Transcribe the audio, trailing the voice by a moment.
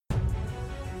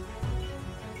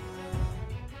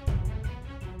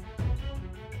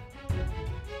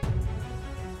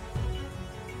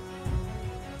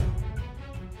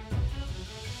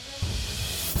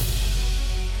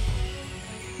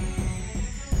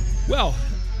Well,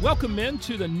 welcome men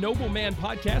to the Noble Man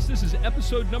Podcast. This is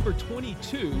episode number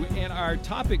 22, and our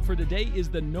topic for today is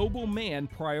the Noble Man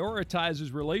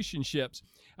Prioritizes Relationships.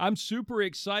 I'm super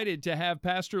excited to have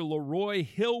Pastor LeRoy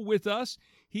Hill with us.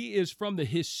 He is from the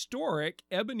historic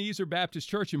Ebenezer Baptist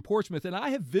Church in Portsmouth, and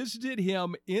I have visited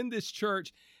him in this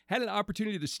church, had an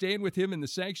opportunity to stand with him in the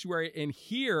sanctuary and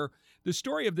hear the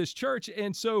story of this church.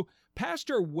 And so,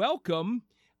 Pastor, welcome.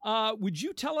 Would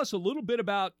you tell us a little bit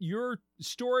about your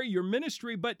story, your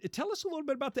ministry, but tell us a little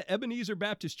bit about the Ebenezer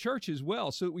Baptist Church as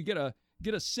well, so that we get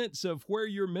a sense of where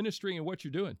you're ministering and what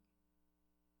you're doing.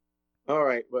 All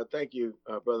right. Well, thank you,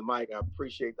 Brother Mike. I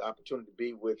appreciate the opportunity to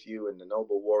be with you in the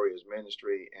Noble Warriors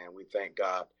Ministry, and we thank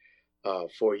God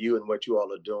for you and what you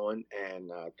all are doing,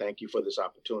 and thank you for this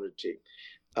opportunity.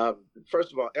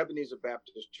 First of all, Ebenezer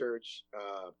Baptist Church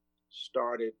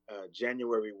started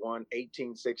January 1,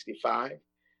 1865.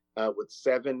 With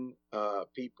 7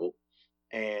 people,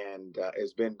 and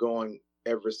it's been going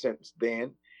ever since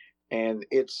then. And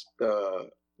it's the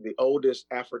oldest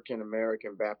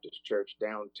African-American Baptist church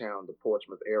downtown the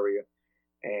Portsmouth area,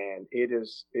 and it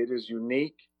is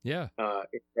unique. Yeah.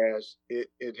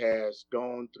 It has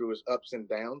gone through its ups and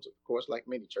downs, of course, like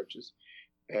many churches,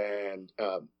 and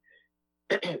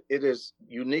it is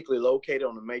uniquely located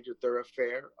on a major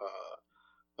thoroughfare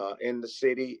in the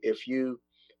city. If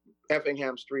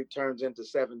Effingham Street turns into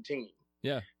 17.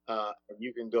 Yeah.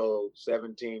 You can go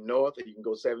 17 north, or you can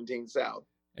go 17 south.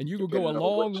 And you can go a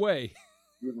long way.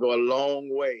 You can go a long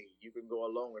way. You can go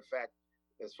a long way. In fact,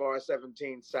 as far as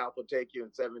 17 south will take you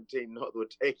and 17 north will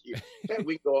take you,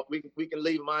 we can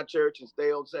leave my church and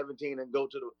stay on 17 and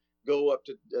go up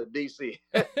to DC.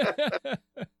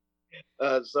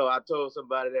 So I told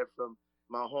somebody that from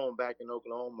my home back in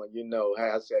Oklahoma,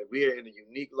 I said, we're in a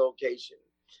unique location.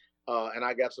 And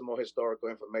I got some more historical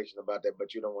information about that,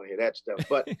 but you don't want to hear that stuff.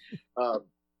 But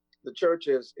the church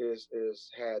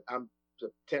I'm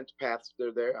the 10th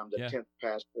pastor there. I'm the 10th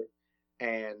pastor.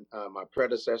 And my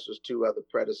predecessors, 2 other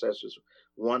predecessors,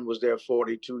 one was there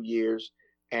 42 years,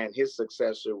 and his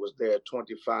successor was there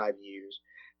 25 years.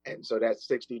 And so that's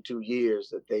 62 years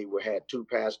that they had 2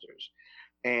 pastors.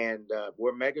 And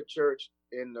we're mega church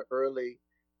in the early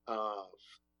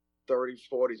 30s,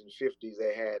 40s, and 50s.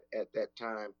 They had at that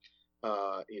time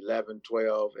 11,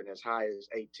 12, and as high as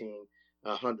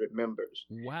 1,800 members.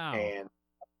 Wow. And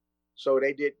so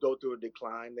they did go through a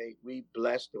decline. We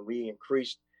blessed and we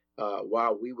increased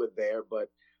while we were there, but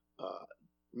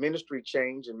ministry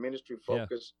change and ministry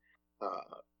focus. Yeah.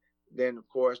 Then of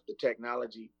course the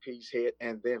technology piece hit,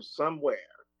 and then somewhere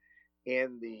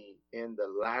in the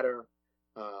latter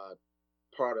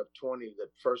part of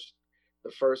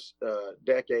the first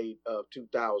decade of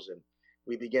 2000,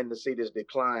 we begin to see this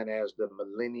decline as the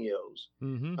millennials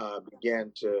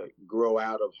began to grow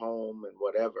out of home and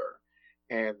whatever.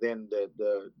 And then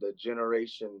the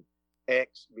generation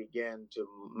X began to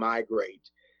migrate,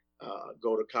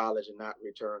 go to college and not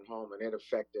return home. And it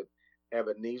affected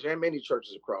Ebenezer and many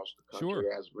churches across the country,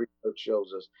 as research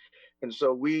shows us. And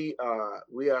so we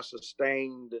are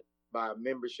sustained by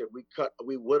membership.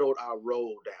 We whittled our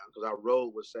roll down, because our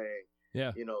roll was saying,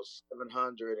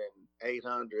 700 and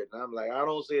 800. And I'm like, I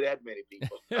don't see that many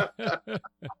people.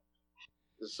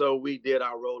 So we did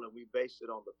our role, and we based it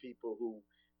on the people who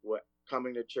were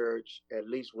coming to church at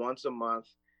least once a month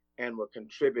and were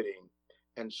contributing.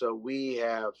 And so we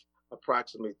have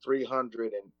approximately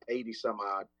 380 some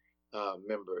odd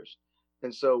members.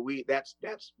 And so that's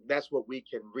what we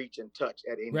can reach and touch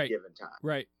at any given time.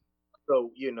 Right.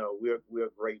 So, we're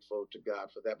grateful to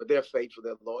God for that. But they're faithful,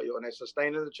 they're loyal, and they're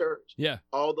sustaining the church. Yeah.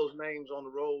 All those names on the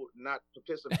road not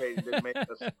participating didn't make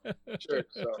us church.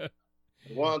 So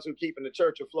the ones who keeping the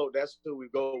church afloat, that's who we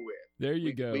go with. There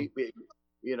you go.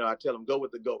 I tell them, go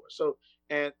with the goer. So,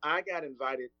 and I got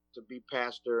invited to be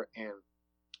pastor in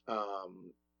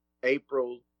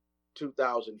April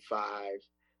 2005,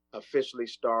 officially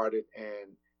started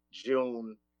in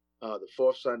June, the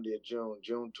 4th Sunday of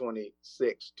June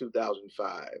 26,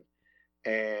 2005.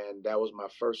 And that was my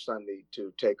first Sunday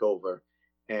to take over,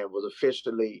 and was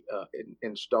officially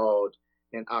installed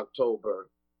in October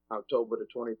the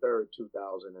 23rd,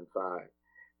 2005.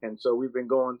 And so we've been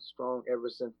going strong ever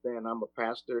since then. I'm a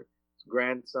pastor's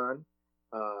grandson,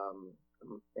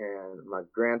 and my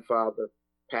grandfather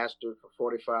pastored for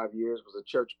 45 years, was a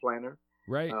church planner.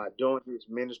 Right. During his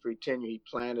ministry tenure, he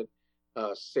planted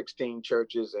 16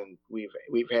 churches, and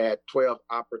we've had 12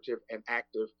 operative and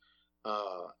active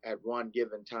at one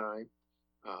given time.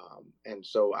 And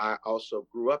so I also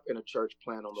grew up in a church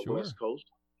plant on the West Coast,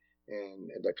 in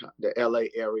the LA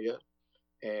area.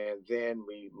 And then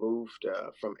we moved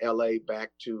from LA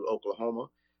back to Oklahoma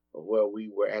where we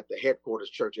were at the headquarters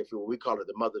church, if you will. We call it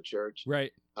the mother church.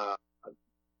 Right.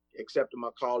 Accepted my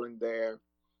calling there.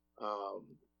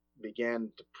 Began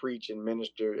to preach and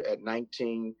minister at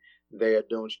 19 there,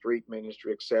 doing street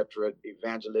ministry, etc.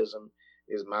 Evangelism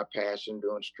is my passion,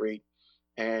 doing street.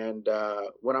 And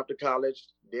went off to college,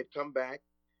 did come back.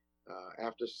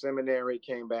 After seminary,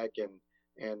 came back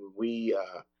and we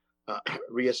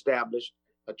reestablished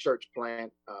a church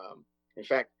plant. In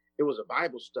fact, it was a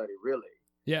Bible study, really.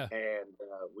 Yeah. And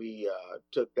we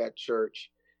took that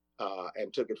church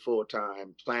and took it full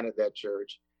time, planted that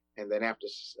church. And then after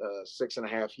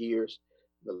 6.5 years,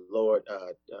 the Lord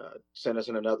sent us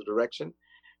in another direction.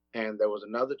 And there was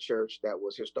another church that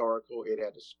was historical. It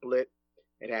had a split.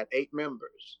 It had 8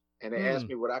 members. And they asked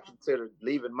me what I considered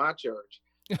leaving my church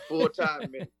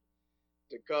full-time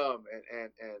to come.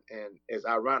 And it's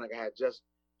ironic. I had just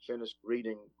finished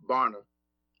reading Barner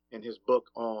in his book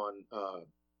on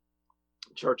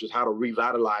churches, how to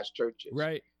revitalize churches.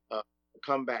 Right.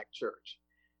 Comeback church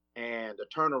and a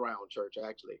turnaround church,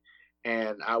 actually.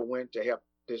 And I went to help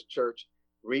this church,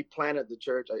 replanted the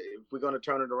church. If we're going to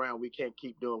turn it around, we can't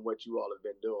keep doing what you all have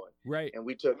been doing. Right. And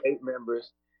we took 8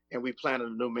 members and we planted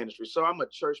a new ministry. So I'm a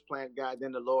church plant guy.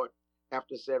 Then the Lord,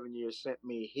 after 7 years, sent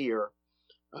me here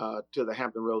to the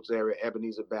Hampton Roads area,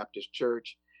 Ebenezer Baptist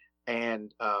Church.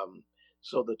 And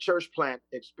so the church plant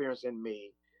experience in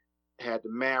me had to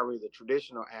marry the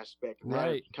traditional aspect. And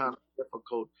right. That kind of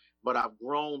difficult, but I've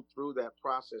grown through that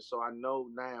process. So I know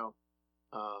now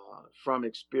from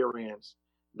experience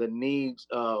the needs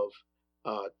of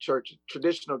churches.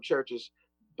 Traditional churches,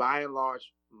 by and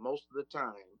large, most of the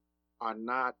time, are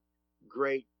not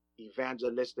great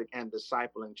evangelistic and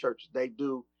discipling churches. They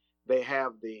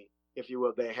have the, if you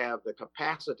will, they have the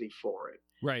capacity for it.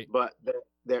 Right. But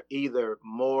they're either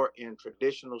more in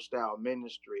traditional style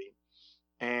ministry,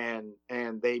 and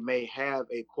they may have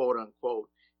a quote unquote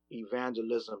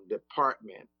evangelism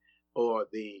department or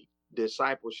the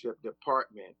discipleship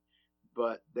department,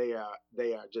 but they are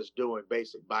just doing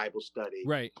basic Bible study.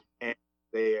 Right. And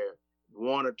they're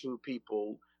 1 or 2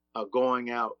 people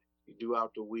going out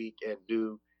throughout the week and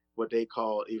do what they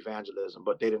call evangelism,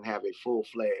 but they didn't have a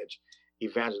full-fledged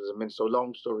evangelism. And so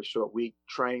long story short, we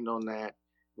trained on that.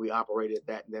 We operated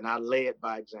that. And then I led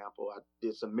by example. I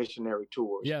did some missionary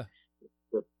tours. Yeah.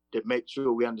 To make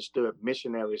sure we understood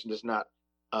missionaries is not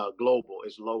global,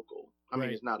 it's local. I mean,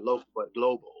 it's not local, but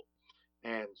global.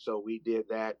 And so we did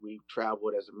that. We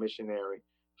traveled as a missionary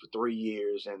for 3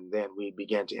 years, and then we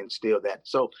began to instill that.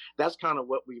 So that's kind of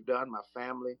what we've done. My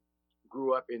family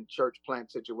grew up in church plant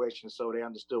situations, so they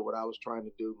understood what I was trying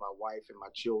to do, my wife and my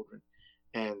children,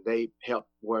 and they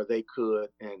helped where they could.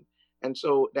 And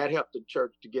so that helped the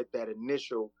church to get that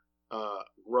initial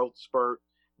growth spurt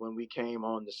when we came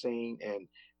on the scene.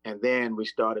 And then we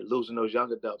started losing those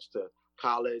young adults to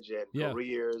college and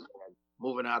careers and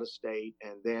moving out of state.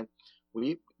 And then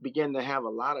we began to have a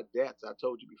lot of debts. I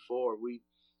told you before,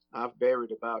 I've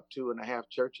buried about 2.5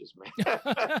 churches, man.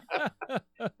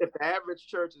 If the average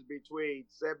church is between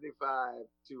 75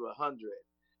 to 100,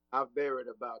 I've buried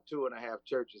about 2.5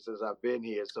 churches since I've been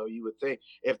here. So you would think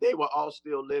if they were all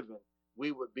still living,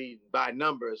 we would be by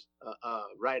numbers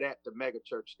right at the mega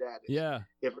church status. Yeah.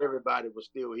 If everybody was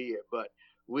still here, but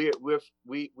we've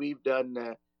done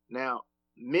that now.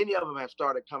 Many of them have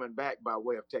started coming back by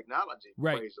way of technology.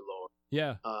 Right. Praise the Lord.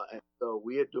 Yeah. And so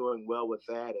we are doing well with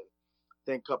that. And I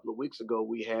think a couple of weeks ago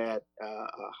we had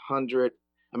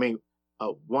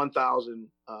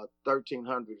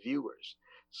 1,300 viewers.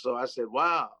 So I said,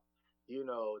 wow,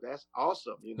 that's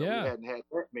awesome. We hadn't had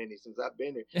that many since I've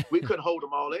been here. We couldn't hold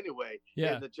them all anyway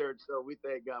in the church. So we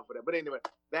thank God for that. But anyway,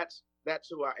 that's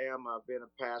who I am. I've been a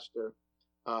pastor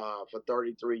for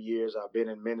 33 years. I've been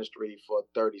in ministry for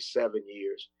 37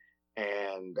 years.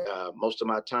 And most of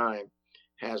my time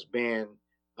has been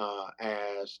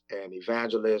as an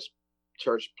evangelist,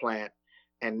 church plant.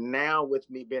 And now with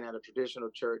me being at a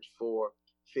traditional church for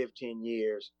 15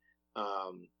 years,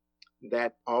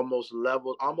 that almost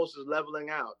is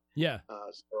leveling out. Yeah.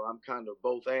 So I'm kind of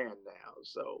both and now.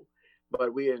 So,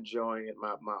 but we're enjoying it.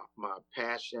 My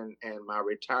passion and my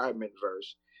retirement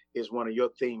verse is one of your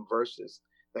theme verses.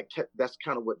 That's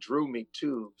kind of what drew me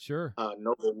to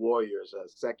Noble Warriors,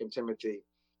 2 Timothy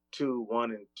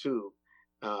 2:1-2,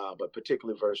 but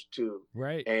particularly verse 2.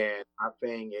 Right. And my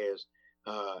thing is,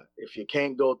 if you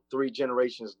can't go 3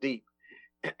 generations deep,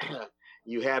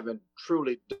 you haven't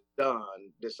truly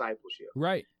done discipleship.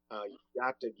 Right.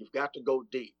 You've got to go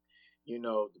deep.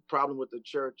 The problem with the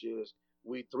church is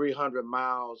we 300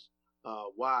 miles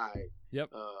wide,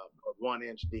 1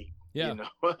 inch deep. Yeah. And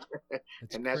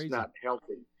that's crazy. Not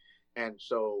healthy. And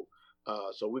so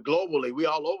So we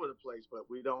all over the place, but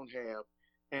we don't have.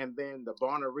 And then the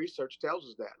Barna research tells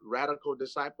us that radical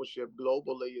discipleship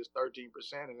globally is 13%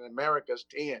 and in America is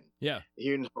 10. Yeah.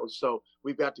 So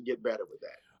we've got to get better with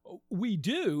that. We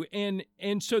do. And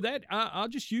so that I'll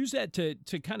just use that to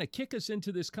kind of kick us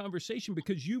into this conversation,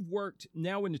 because you've worked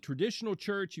now in the traditional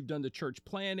church, you've done the church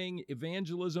planning,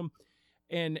 evangelism.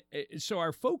 And so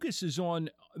our focus is on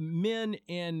men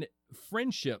and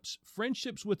friendships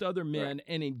with other men, right,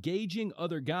 and engaging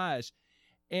other guys.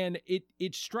 And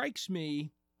it strikes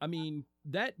me, I mean,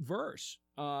 that verse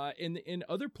in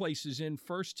other places in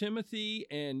 1 Timothy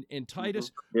and Titus,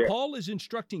 mm-hmm, yeah, Paul is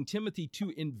instructing Timothy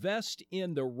to invest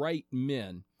in the right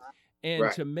men and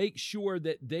right, to make sure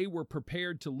that they were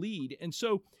prepared to lead. And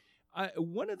so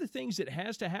one of the things that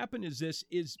has to happen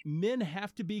is men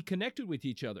have to be connected with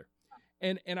each other.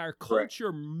 And our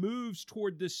culture moves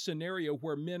toward this scenario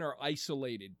where men are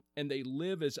isolated and they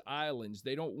live as islands.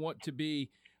 They don't want to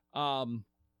be,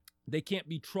 they can't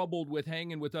be troubled with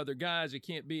hanging with other guys. They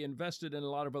can't be invested in a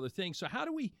lot of other things. So how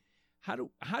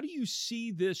do you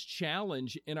see this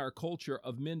challenge in our culture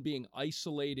of men being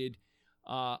isolated,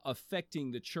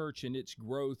 affecting the church and its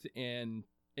growth and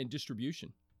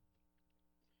distribution?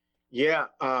 Yeah,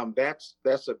 that's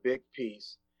a big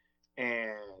piece.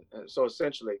 And so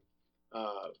essentially,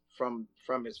 from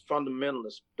its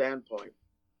fundamentalist standpoint,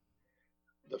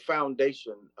 the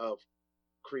foundation of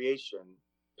creation,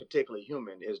 particularly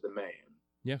human, is the man.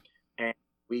 Yeah. And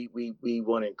we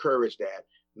want to encourage that.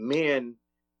 Men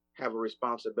have a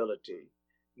responsibility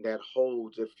that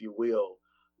holds, if you will,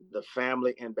 the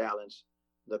family in balance,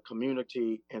 the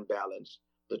community in balance,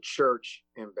 the church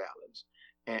in balance.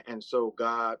 And so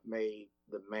God made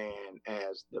the man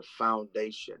as the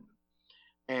foundation.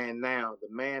 And now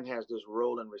the man has this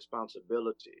role and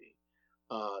responsibility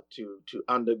to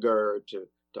undergird, to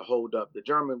hold up. The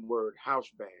German word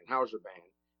Hauserband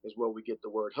is where we get the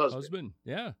word husband.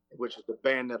 Yeah. Which is the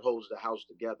band that holds the house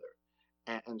together.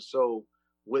 And so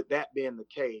with that being the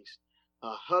case,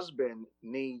 a husband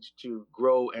needs to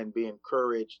grow and be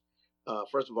encouraged,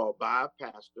 first of all, by a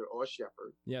pastor or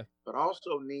shepherd. Yeah. But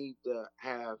also need to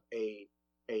have a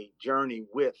journey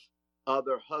with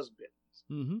other husbands.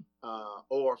 Mm-hmm.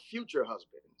 Or future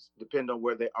husbands, depending on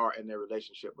where they are in their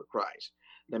relationship with Christ.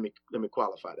 Let me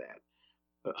qualify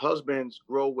that. Husbands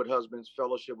grow with husbands,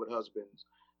 fellowship with husbands,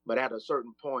 but at a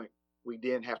certain point, we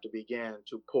then have to begin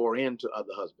to pour into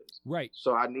other husbands. Right.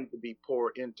 So I need to be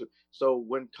poured into. So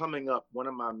when coming up, one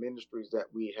of my ministries that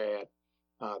we had,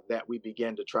 that we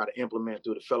began to try to implement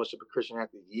through the Fellowship of Christian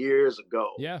Athletes years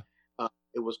ago. Yeah.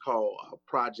 It was called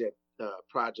Project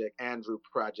Andrew,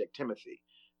 Project Timothy.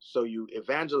 So you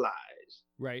evangelize,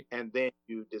 right, and then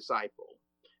you disciple.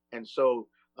 And so,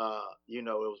 it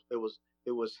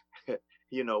was,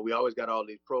 we always got all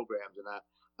these programs, and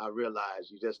I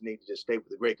realized you just need to just stay with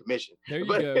the Great Commission. There you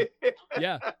go.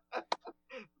 Yeah.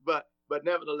 But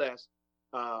nevertheless,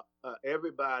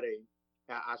 everybody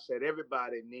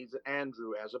needs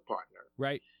Andrew as a partner.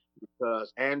 Right.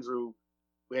 Because Andrew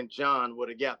and John were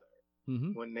together.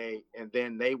 Mm-hmm.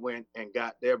 Then they went and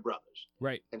got their brothers.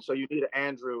 Right. And so you need an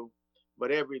Andrew,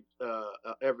 but every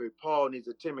Paul needs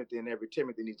a Timothy, and every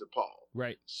Timothy needs a Paul.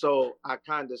 Right. So I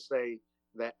kind of say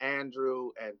that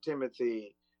Andrew and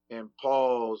Timothy and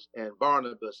Paul's and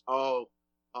Barnabas all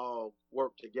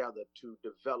work together to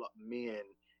develop men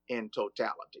in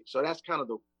totality. So that's kind of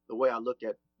the way I look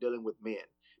at dealing with men,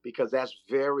 because that's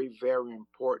very, very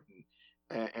important.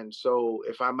 And so,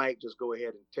 if I might just go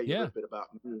ahead and tell you a little bit about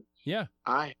me. Yeah.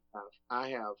 I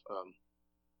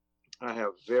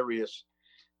have various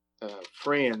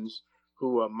friends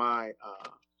who are my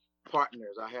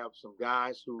partners. I have some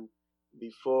guys who,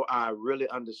 before I really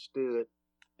understood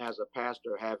as a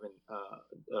pastor having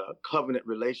covenant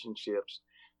relationships,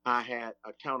 I had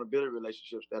accountability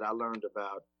relationships that I learned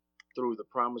about through the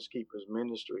Promise Keepers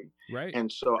ministry. Right.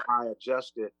 And so I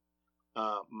adjusted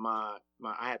I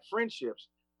had friendships,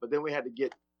 but then we had to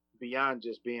get beyond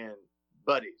just being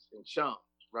buddies and chums,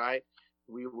 right?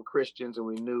 We were Christians and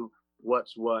we knew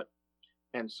what's what.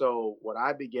 And so what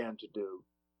I began to do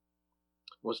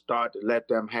was start to let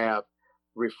them have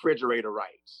refrigerator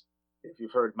rights. If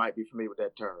you've heard, might be familiar with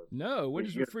that term. No, what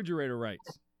is refrigerator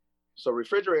rights? So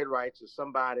refrigerator rights is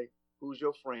somebody who's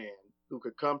your friend who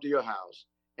could come to your house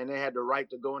and they had the right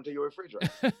to go into your refrigerator.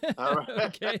 All right.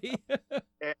 Okay.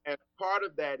 and part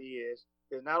of that is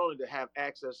not only to have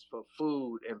access for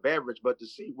food and beverage, but to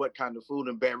see what kind of food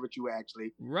and beverage you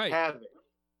actually have it.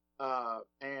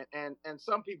 And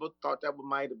some people thought that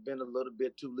might have been a little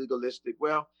bit too legalistic.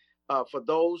 Well, for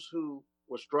those who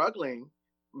were struggling,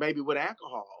 maybe with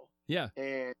alcohol, yeah,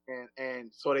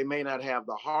 and so they may not have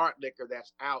the hard liquor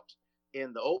that's out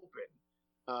in the open.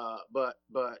 But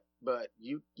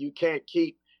you can't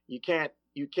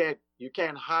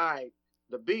hide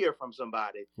the beer from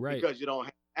somebody because you don't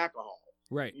have alcohol.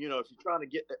 Right. If you're trying to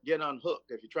get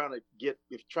unhooked, if you're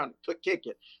trying to kick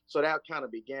it. So that kind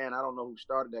of began. I don't know who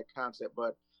started that concept,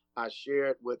 but I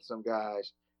shared with some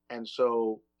guys. And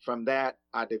so from that,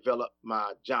 I developed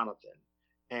my Jonathan.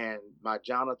 And my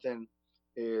Jonathan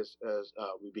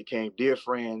we became dear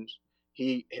friends.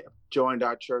 He joined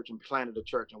our church and planted a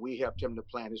church, and we helped him to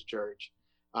plant his church.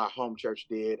 Our home church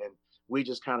did. And we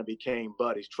just kind of became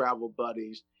buddies, travel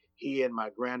buddies. He and my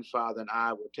grandfather and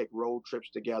I would take road trips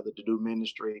together to do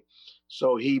ministry.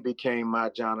 So he became my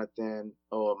Jonathan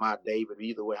or my David,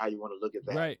 either way, how you want to look at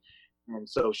that. Right. And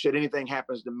so should anything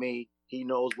happens to me, he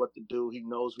knows what to do. He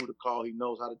knows who to call. He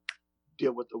knows how to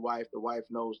deal with the wife. The wife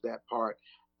knows that part.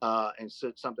 And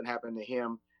should something happen to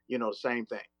him, the same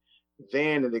thing.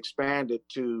 Then it expanded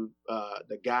to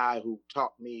the guy who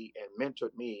taught me and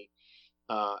mentored me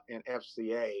in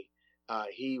FCA.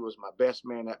 He was my best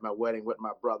man at my wedding with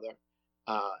my brother.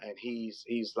 And he's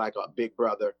like a big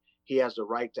brother. He has the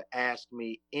right to ask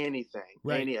me anything,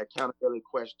 any accountability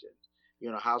questions.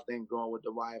 How things going with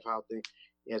the wife,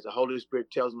 as the Holy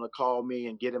Spirit tells him to call me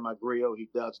and get in my grill, he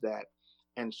does that.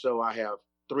 And so I have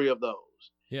 3 of those.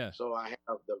 Yeah. So I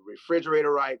have the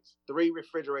 3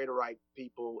 refrigerator right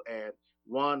people, and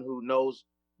 1 who knows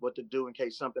what to do in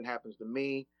case something happens to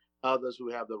me, others who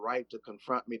have the right to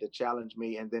confront me, to challenge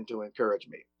me, and then to encourage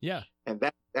me. Yeah. And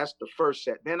that's the first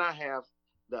set. Then I have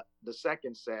the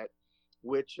second set,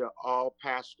 which are all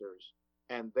pastors,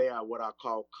 and they are what I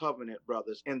call covenant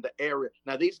brothers in the area.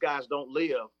 Now, these guys don't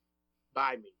live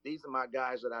by me. These are my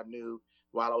guys that I knew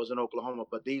while I was in Oklahoma,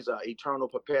 but these are eternal,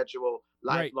 perpetual,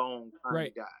 lifelong kind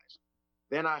of guys.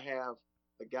 Then I have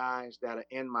the guys that are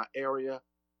in my area,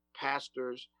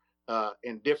 pastors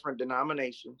in different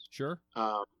denominations. Sure.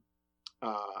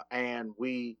 And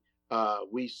we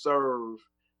serve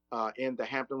in the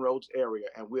Hampton Roads area,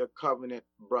 and we're covenant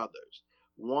brothers.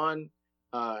 One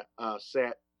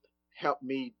set helped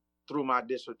me through my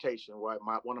dissertation, where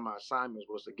one of my assignments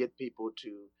was to get people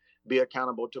to be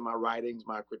accountable to my writings,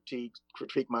 my critique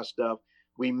my stuff.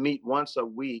 We meet once a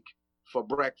week for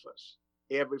breakfast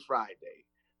every Friday,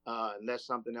 unless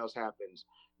something else happens.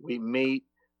 We meet.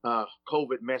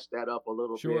 COVID messed that up a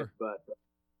little bit, but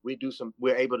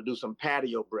we're able to do some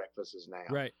patio breakfasts now.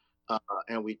 Right.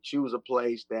 And we choose a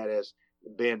place that has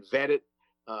been vetted.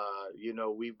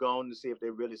 We've gone to see if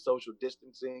they're really social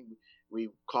distancing. We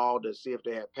called to see if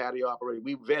they have patio operating.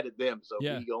 We vetted them, so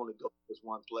we only go to this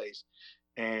one place.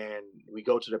 And we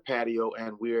go to the patio,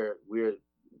 and we're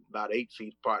about 8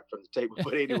 feet apart from the table.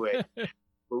 But anyway,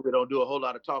 we don't do a whole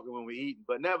lot of talking when we eat.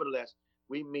 But nevertheless,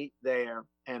 we meet there,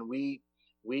 and we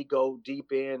go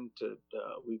deep into.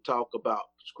 We talk about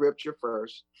scripture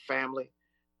first, family,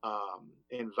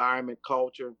 environment,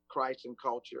 culture, Christ and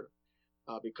culture,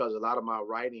 because a lot of my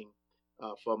writing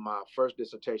for my first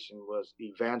dissertation was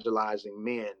evangelizing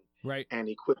men, and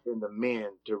equipping the men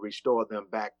to restore them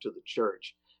back to the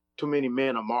church. Too many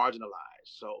men are marginalized.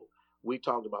 So we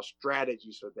talked about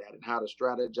strategies for that and how to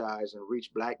strategize and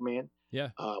reach Black men,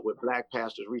 with Black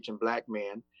pastors reaching Black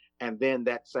men. And then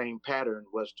that same pattern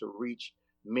was to reach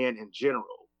men in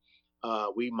general.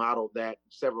 We modeled that,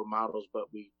 several models,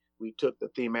 but we took the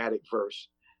thematic verse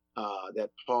that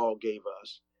Paul gave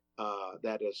us,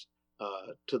 that is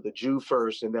to the Jew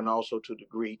first, and then also to the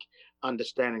Greek,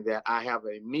 understanding that I have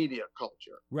a media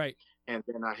culture. Right. And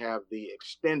then I have the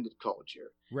extended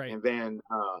culture. Right. And then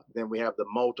we have the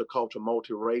multicultural,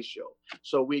 multiracial.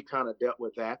 So we kind of dealt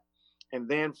with that. And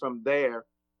then from there,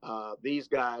 these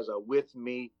guys are with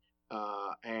me,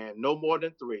 and no more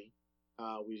than 3.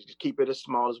 We just keep it as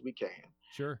small as we can.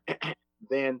 Sure.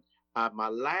 Then my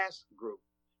last group,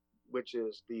 which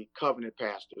is the covenant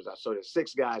pastors. So there's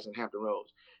 6 guys in Hampton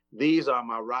Roads. These are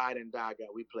my ride and die guys.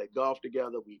 We play golf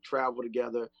together. We travel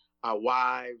together. Our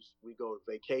wives, we go to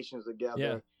vacations together.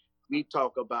 Yeah. We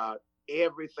talk about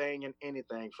everything and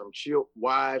anything from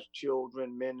wives,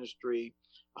 children, ministry,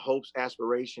 hopes,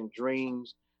 aspirations,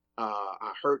 dreams,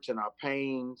 our hurts and our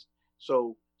pains.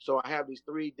 So I have these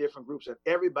 3 different groups, and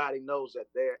everybody knows that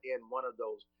they're in one of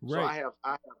those. Right. So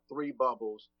I have 3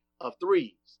 bubbles of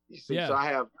 3s. You see, so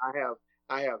I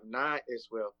have 9 as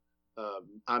well.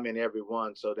 I'm in every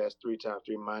one, so that's 3 times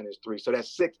 3 minus 3. So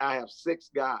that's 6. I have 6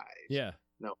 guys. Yeah.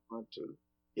 No, 1, 2.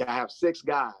 Yeah, I have 6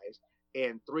 guys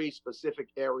in 3 specific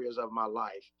areas of my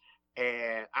life,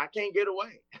 and I can't get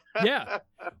away. Yeah.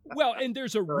 Well, and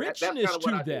there's a richness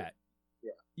to that.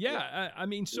 Yeah. I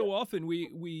mean, so often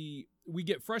we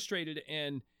get frustrated,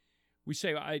 and we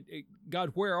say, God,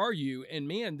 where are you? And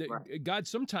man, Right. God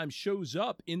sometimes shows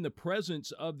up in the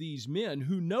presence of these men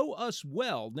who know us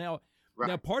well. Now,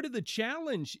 Right. part of the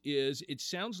challenge is it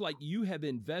sounds like you have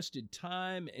invested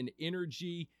time and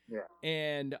energy, Yeah.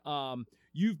 and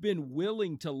you've been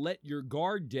willing to let your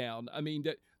guard down. I mean,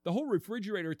 the whole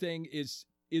refrigerator thing is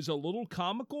a little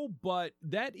comical, but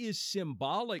that is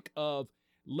symbolic of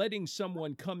letting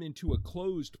someone come into a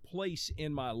closed place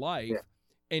in my life. Yeah.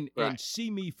 And Right.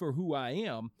 see me for who I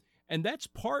am. And that's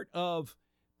part of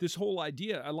this whole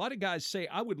idea. A lot of guys say,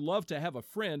 I would love to have a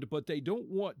friend, but they don't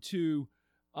want to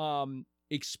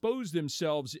expose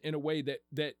themselves in a way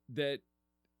that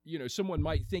someone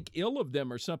might think ill of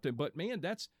them or something. But man,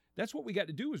 that's what we got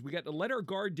to do, is we got to let our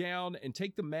guard down and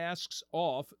take the masks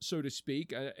off, so to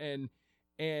speak,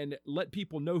 and let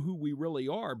people know who we really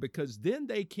are, because then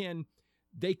they can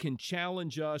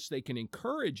challenge us, they can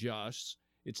encourage us.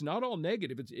 It's not all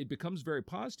negative. It becomes very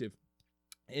positive.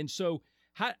 And so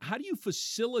how do you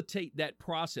facilitate that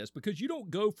process? Because you don't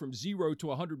go from 0 to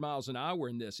 100 miles an hour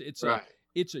in this. It's Right.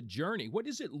 it's a journey. What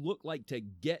does it look like to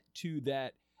get to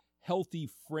that healthy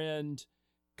friend,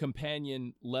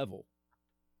 companion level?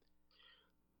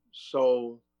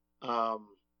 So,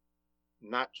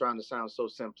 not trying to sound so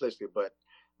simplistic, but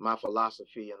my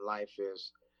philosophy in life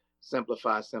is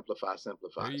simplify, simplify,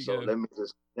 simplify. There you So go.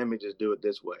 let me just do it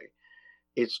this way.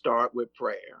 It starts with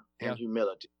prayer and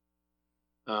humility,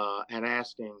 and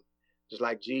asking, just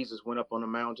like Jesus went up on the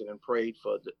mountain and prayed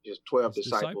for his 12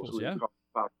 disciples who he called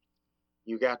apostles.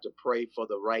 You got to pray for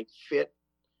the right fit,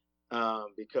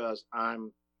 because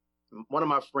one of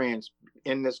my friends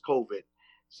in this COVID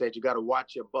said, you got to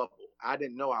watch your bubble. I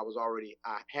didn't know I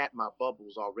had my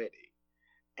bubbles already.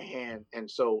 And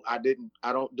so I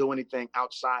don't do anything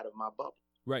outside of my bubble.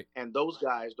 Right. And those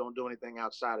guys don't do anything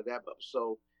outside of that bubble.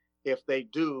 So if they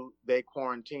do, they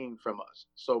quarantine from us.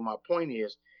 So my point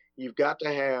is, you've got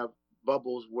to have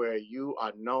bubbles where you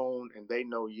are known and they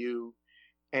know you,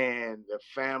 and the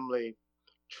family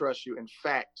trusts you. In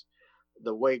fact,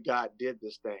 the way God did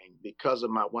this thing, because of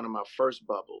one of my first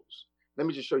bubbles, let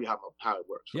me just show you how it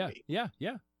works for me. Yeah.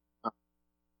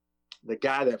 The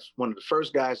guy that's one of the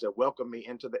first guys that welcomed me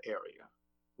into the area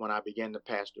when I began to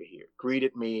pastor here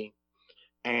greeted me,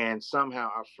 and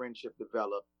somehow our friendship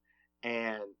developed,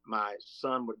 and my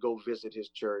son would go visit his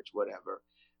church, whatever,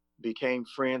 became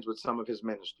friends with some of his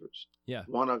ministers. Yeah.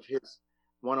 One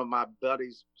of my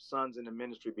buddies' sons in the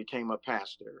ministry became a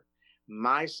pastor.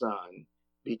 My son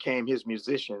became his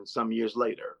musician some years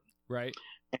later. Right.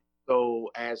 And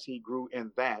so as he grew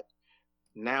in that,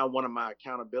 now one of my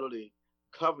accountability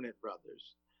covenant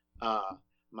brothers,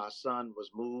 my son was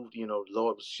moved, the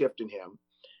Lord was shifting him.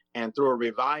 And through a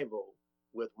revival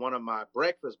with one of my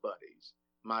breakfast buddies,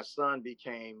 my son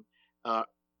became a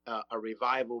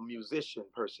revival musician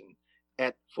person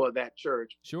for that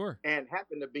church. Sure. And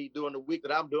happened to be during the week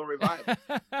that I'm doing revival.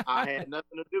 I had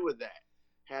nothing to do with that.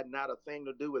 Had not a thing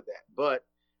to do with that. But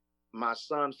my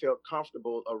son felt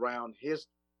comfortable around his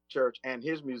church, and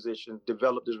his musicians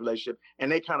developed this relationship, and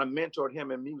they kind of mentored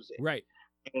him in music. Right.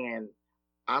 And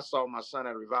I saw my son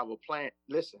at a revival playing.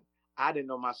 Listen, I didn't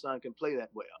know my son can play that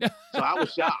well. So I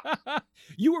was shocked.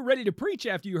 You were ready to preach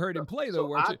after you heard him play, though,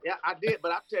 weren't you? Yeah, I did.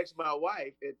 But I texted my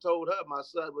wife and told her my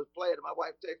son was playing. And my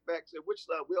wife texted back and said, which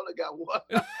son? We only got one.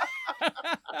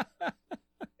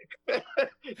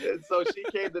 And so she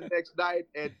came the next night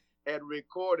and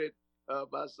recorded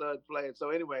my son playing. So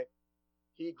anyway,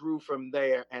 he grew from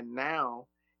there. And now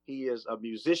he is a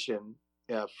musician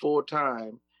full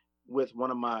time with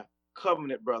one of my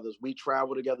covenant brothers. We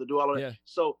travel together, do all of that. Yeah.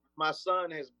 So my son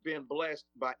has been blessed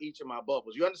by each of my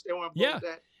bubbles. You understand where I'm going with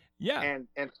that? Yeah.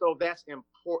 And so that's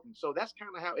important. So that's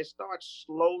kind of how it starts,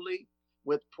 slowly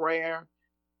with prayer,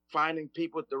 finding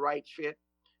people with the right fit.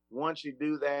 Once you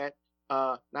do that,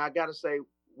 now I got to say,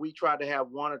 we tried to have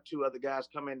one or two other guys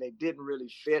come in. They didn't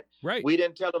really fit. Right. We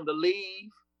didn't tell them to leave,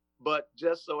 but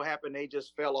just so happened they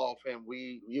just fell off, and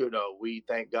we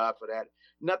thank God for that.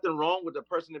 Nothing wrong with the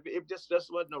person. It just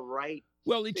wasn't the right.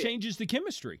 Well, it fit. changes the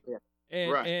chemistry. Yeah.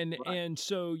 And and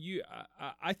so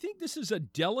I think this is a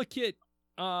delicate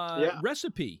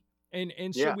recipe,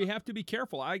 and so we have to be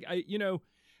careful.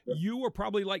 You were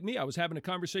probably like me. I was having a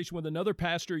conversation with another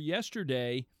pastor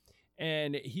yesterday,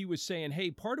 and he was saying,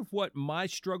 hey, part of what my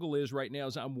struggle is right now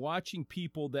is I'm watching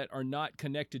people that are not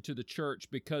connected to the church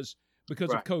because of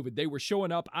COVID. They were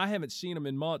showing up. I haven't seen them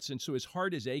in months, and so his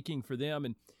heart is aching for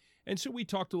them. And so we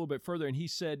talked a little bit further, and he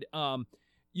said, part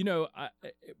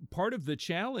of the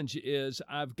challenge is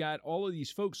I've got all of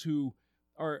these folks who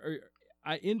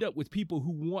I end up with people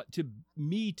who want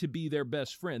me to be their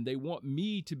best friend. They want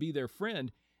me to be their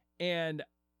friend. And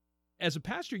as a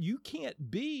pastor, you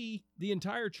can't be the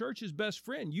entire church's best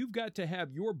friend. You've got to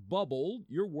have your bubble,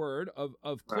 your word of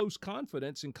close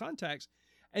confidence and contacts,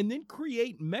 and then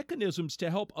create mechanisms to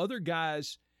help other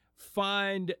guys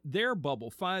find their bubble,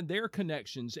 find their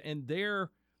connections and their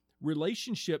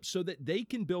relationships so that they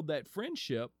can build that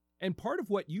friendship. And part of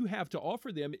what you have to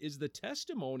offer them is the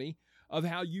testimony of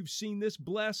how you've seen this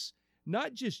bless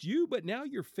not just you, but now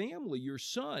your family, your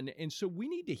son. And so we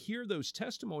need to hear those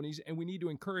testimonies, and we need to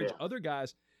encourage other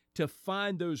guys to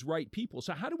find those right people.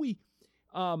 So how do we,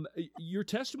 your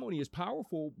testimony is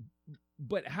powerful,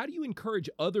 but how do you encourage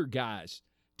other guys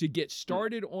to get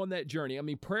started on that journey? I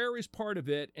mean, prayer is part of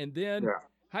it. And then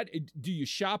how do you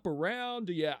shop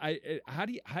around? How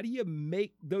do you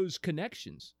make those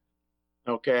connections?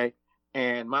 Okay.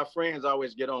 And my friends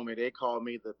always get on me. They call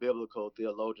me the biblical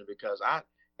theologian because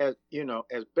as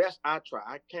best I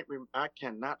try, I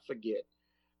cannot forget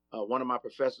one of my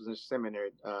professors in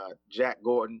seminary, Jack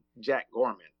Gorman.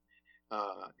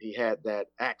 He had that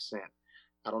accent.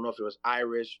 I don't know if it was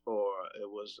Irish or it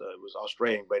was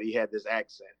Australian, but he had this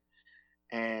accent.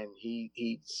 And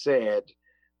he said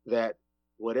that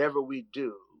whatever we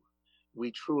do,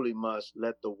 we truly must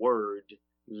let the word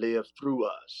live through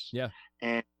us. Yeah.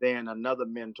 And then another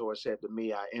mentor said to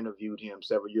me, I interviewed him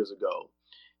several years ago.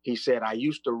 He said, I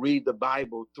used to read the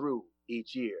Bible through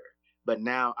each year, but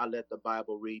now I let the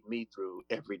Bible read me through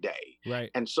every day.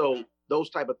 Right. And so those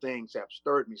type of things have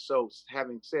stirred me. So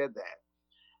having said that,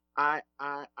 I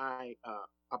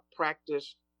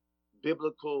practice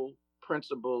biblical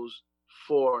principles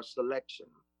for selection.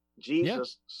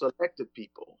 Jesus selected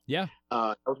people. Yeah.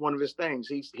 That was one of his things.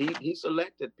 He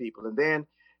selected people. And then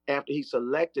after he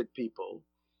selected people,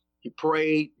 he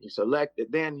prayed, he selected,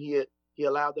 then he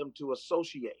allowed them to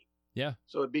associate. Yeah.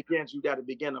 So you got to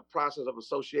begin a process of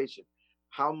association.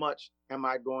 How much am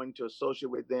I going to associate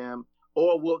with them?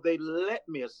 Or will they let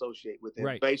me associate with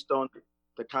them based on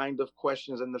the kind of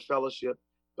questions in the fellowship?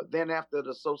 But then after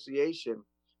the association,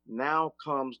 now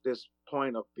comes this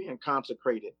point of being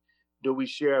consecrated. Do we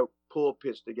share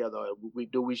pulpits together?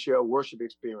 Do we share a worship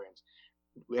experience?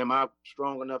 Am I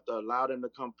strong enough to allow them to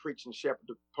come preach and shepherd,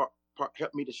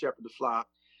 help me to shepherd the flock,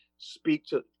 speak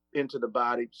into the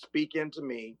body, speak into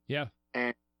me,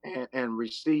 and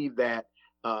receive that.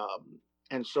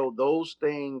 And so those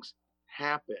things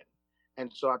happen.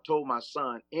 And so I told my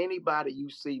son, anybody you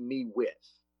see me with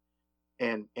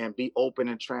and be open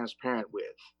and transparent with,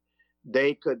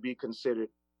 they could be considered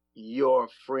your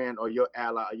friend or your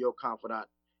ally or your confidant.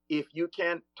 If you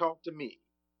can't talk to me,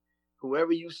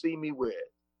 whoever you see me with,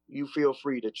 you feel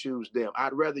free to choose them.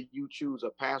 I'd rather you choose a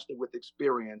pastor with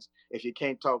experience if you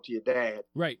can't talk to your dad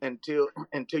until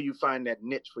you find that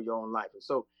niche for your own life. And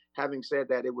so having said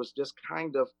that, it was just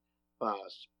kind of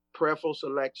prayerful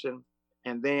selection,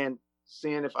 and then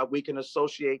seeing if we can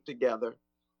associate together.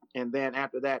 And then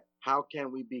after that, how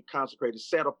can we be consecrated,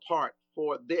 set apart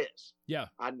for this? Yeah.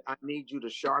 I need you to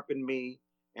sharpen me,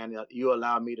 and you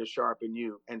allow me to sharpen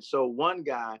you. And so one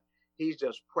guy, he's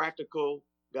just practical.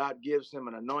 God gives him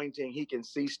an anointing. He can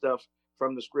see stuff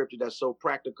from the scripture that's so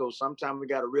practical. Sometimes we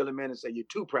got to reel him in and say, you're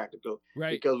too practical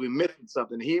because we're missing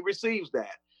something. He receives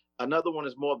that. Another one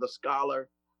is more of the scholar.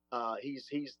 He's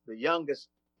the youngest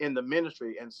in the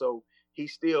ministry. And so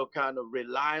he's still kind of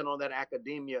relying on that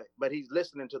academia, but he's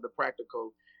listening to the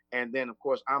practical. And then, of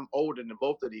course, I'm older than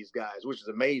both of these guys, which is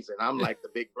amazing. I'm like the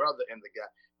big brother in the guy,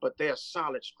 but they're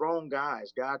solid, strong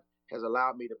guys. God has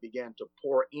allowed me to begin to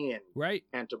pour in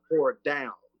and to pour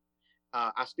down.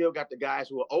 I still got the guys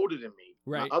who are older than me.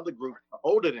 My other group are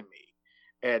older than me.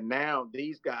 And now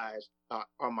these guys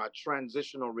are my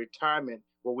transitional retirement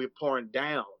where we're pouring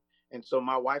down. And so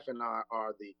my wife and I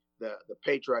are the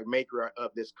patriarch maker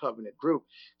of this covenant group.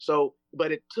 So,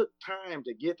 but it took time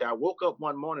to get there. I woke up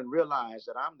one morning and realized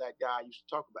that I'm that guy I used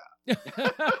to talk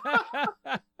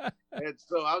about. And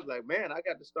so I was like, man, I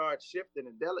got to start shifting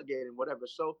and delegating, whatever.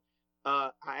 So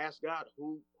I asked God,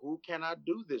 who can I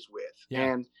do this with?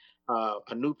 And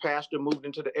a new pastor moved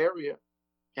into the area,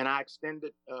 and I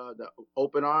extended the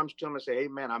open arms to him and said, hey,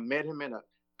 man, I met him in a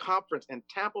conference in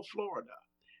Tampa, Florida.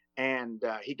 And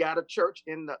he got a church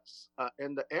in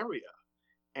the area,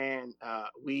 and I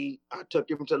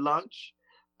took him to lunch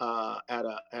at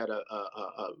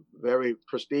a very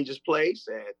prestigious place,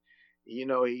 and he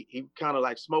kind of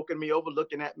like smoking me over,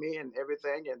 looking at me and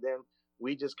everything, and then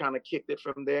we just kind of kicked it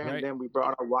from there, and then we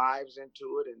brought our wives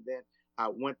into it, and then I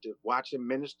went to watch him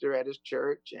minister at his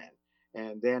church,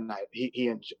 and then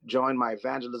he joined my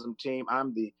evangelism team.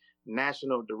 I'm the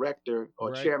national director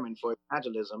or chairman for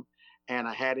evangelism. And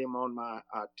I had him on my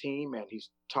team, and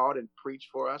he's taught and preached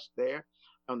for us there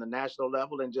on the national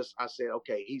level. And I said,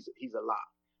 okay, he's a lot.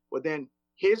 Well, then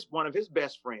one of his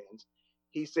best friends,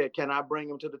 he said, "Can I bring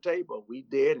him to the table?" We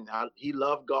did, and he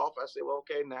loved golf. I said, "Well,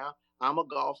 okay, now I'm a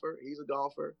golfer. He's a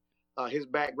golfer." His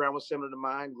background was similar to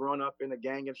mine, growing up in a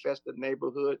gang-infested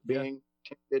neighborhood, being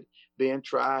tempted, being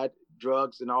tried,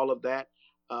 drugs, and all of that.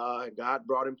 God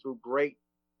brought him through great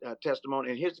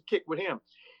testimony. And here's the kick with him: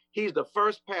 he's the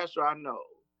first pastor I know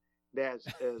that's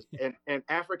an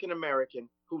African American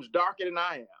who's darker than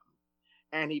I am,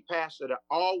 and he pastored an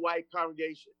all-white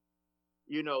congregation.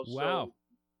 Wow. So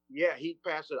yeah, he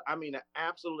pastored. I mean, an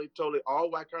absolutely, totally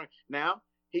all-white congregation. Now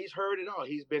he's heard it all.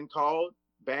 He's been called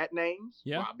bad names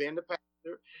while being the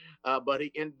pastor, but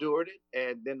he endured it,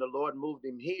 and then the Lord moved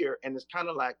him here. And it's kind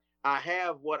of like I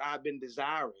have what I've been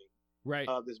desiring, right?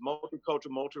 This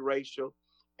multicultural, multiracial,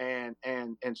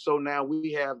 and so now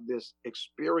we have this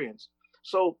experience.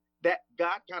 So that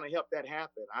God kind of helped that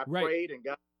happen. I prayed and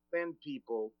God sent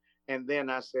people, and then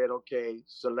I said, okay,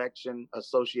 selection,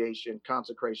 association,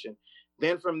 consecration.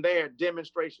 Then from there,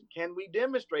 demonstration. Can we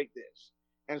demonstrate this?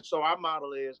 And so our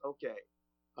model is, okay,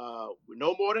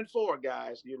 no more than 4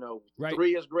 guys.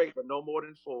 3 is great, but no more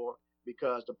than 4,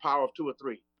 because the power of 2 or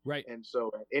 3. Right. And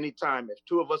so at any time, if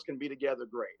 2 of us can be together,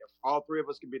 great. If all 3 of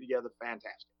us can be together,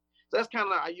 fantastic. So that's kind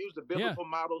of, I use the biblical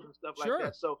models and stuff like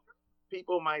that. So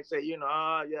people might say,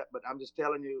 but I'm just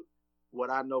telling you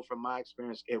what I know from my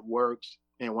experience. It works.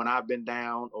 And when I've been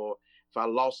down, or if I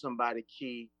lost somebody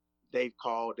key, they've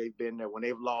called, they've been there. When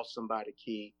they've lost somebody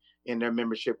key in their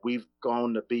membership, we've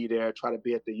gone to be there, try to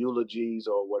be at the eulogies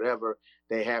or whatever.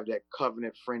 They have that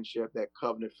covenant friendship, that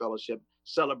covenant fellowship,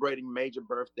 celebrating major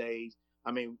birthdays.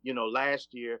 I mean,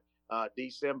 last year,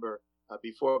 December,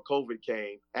 before COVID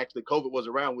came, actually COVID was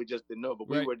around, we just didn't know, but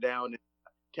we were down in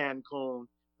Cancun,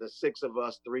 the 6 of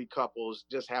us, 3 couples,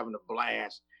 just having a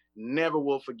blast. Never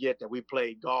will forget that we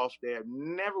played golf there.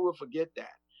 Never will forget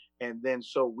that. And then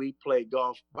so we play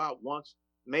golf about once,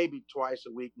 maybe twice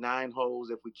a week, 9 holes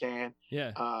if we can.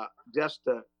 Just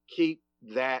to keep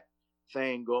that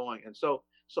thing going. And so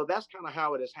that's kind of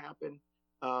how it has happened.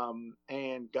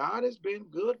 And God has been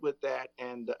good with that.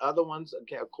 And the other ones,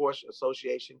 okay, of course,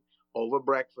 association over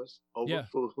breakfast, over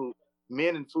food.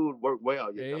 Men and food work well.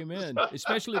 Amen.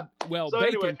 Especially, so bacon.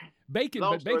 Anyway,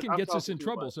 but bacon gets us in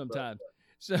trouble sometimes.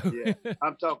 So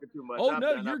I'm talking too much. Oh,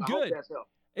 no, you're good.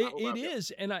 It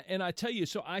is. And I tell you,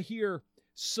 so I hear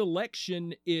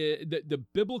selection, the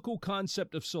biblical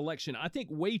concept of selection. I think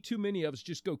way too many of us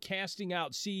just go casting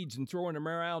out seeds and throwing them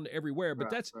around everywhere.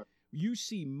 But you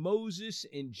see Moses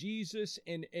and Jesus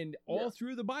and all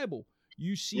through the Bible,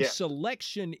 you see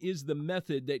selection is the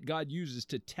method that God uses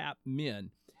to tap men.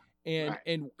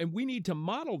 And we need to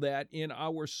model that in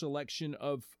our selection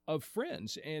of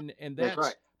friends. And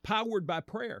that's powered by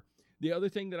prayer. The other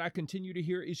thing that I continue to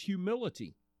hear is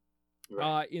humility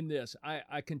in this.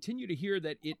 I continue to hear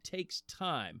that it takes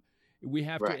time. We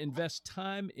have to invest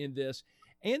time in this.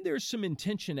 And there's some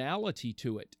intentionality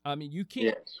to it. I mean, you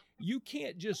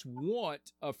can't just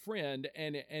want a friend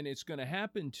and it's going to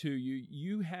happen to you.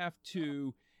 You have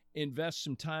to invest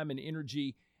some time and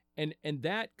energy. And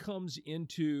that comes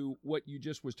into what you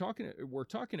just were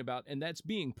talking about, and that's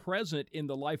being present in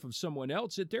the life of someone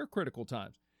else at their critical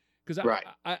times. Because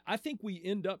I think we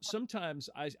end up sometimes,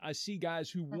 I see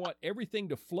guys who want everything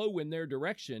to flow in their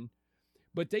direction,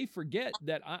 but they forget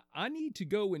that I need to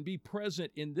go and be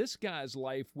present in this guy's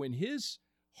life when his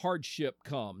hardship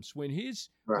comes, when he's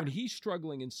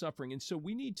struggling and suffering. And so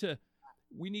we need to,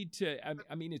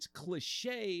 I mean, it's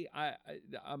cliche.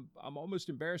 I'm almost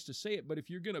embarrassed to say it, but if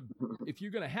you're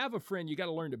gonna have a friend, you got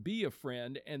to learn to be a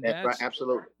friend, and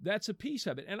that's a piece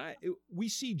of it. And we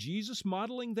see Jesus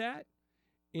modeling that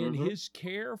in his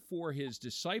care for his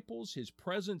disciples, his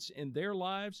presence in their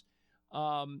lives,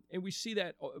 and we see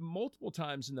that multiple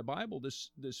times in the Bible.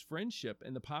 This friendship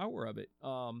and the power of it.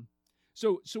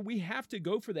 So we have to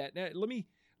go for that. Now, let me.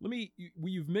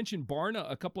 You've mentioned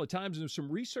Barna a couple of times, and there's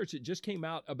some research that just came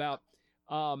out about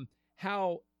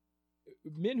how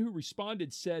men who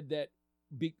responded said that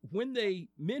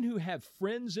men who have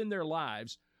friends in their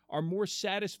lives are more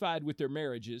satisfied with their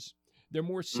marriages. They're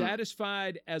more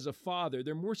satisfied as a father.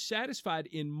 They're more satisfied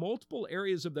in multiple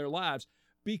areas of their lives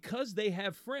because they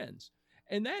have friends.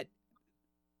 And that,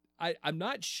 I'm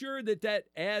not sure that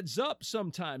adds up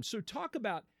sometimes. So talk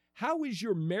about, how is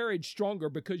your marriage stronger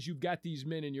because you've got these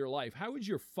men in your life? How is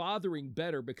your fathering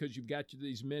better because you've got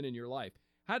these men in your life?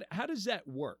 How does that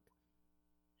work?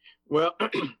 Well,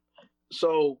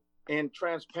 so in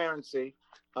transparency,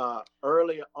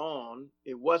 early on,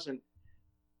 it wasn't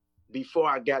before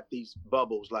I got these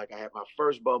bubbles. Like I had my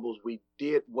first bubbles, we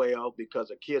did well because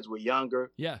the kids were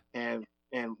younger. Yeah. And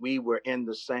we were in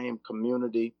the same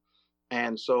community.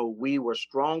 And so we were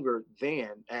stronger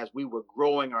then as we were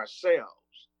growing ourselves.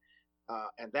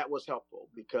 And that was helpful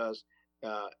because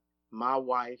my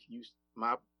wife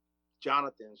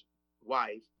Jonathan's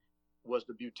wife was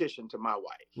the beautician to my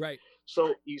wife. Right.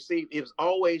 So you see, it was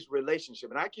always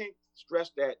relationship. And I can't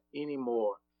stress that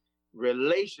anymore.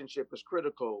 Relationship is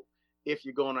critical if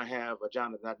you're going to have a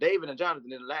Jonathan. Now, David and Jonathan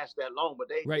didn't last that long, but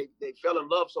they fell in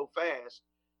love so fast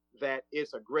that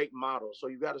it's a great model. So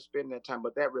you got to spend that time.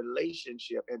 But that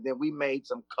relationship, and then we made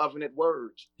some covenant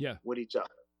words with each other.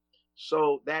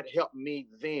 So that helped me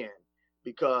then,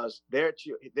 because their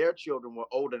children were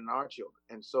older than our children.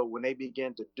 And so when they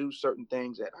began to do certain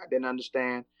things that I didn't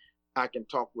understand, I can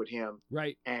talk with him.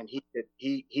 Right. And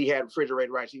he had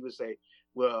refrigerator rights. He would say,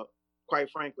 well, quite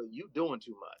frankly, you doing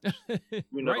too much.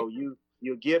 You know, right.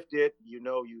 you're gifted,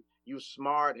 you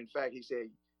smart. In fact, he said,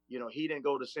 he didn't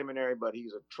go to seminary, but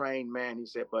he's a trained man. He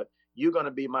said, but you're going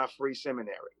to be my free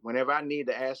seminary. Whenever I need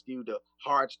to ask you the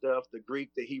hard stuff, the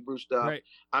Greek, the Hebrew stuff, right.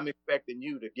 I'm expecting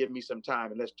you to give me some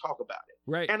time and let's talk about it.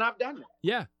 Right. And I've done that.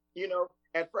 Yeah.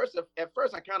 At first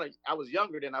I was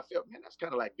younger than I felt, man, that's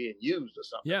kind of like being used or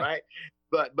something. Yeah. Right.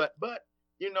 But,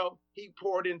 he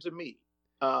poured into me.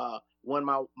 When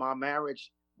my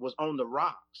marriage was on the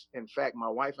rocks. In fact, my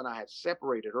wife and I had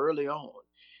separated early on.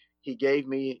 He gave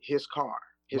me his car,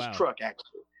 his truck,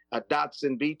 actually, a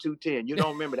Datsun B210. You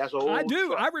don't remember? That's old. I do.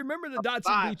 Truck. I remember the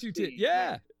Datsun B210.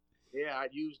 Yeah. Yeah, I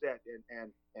used that,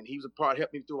 and he was a part,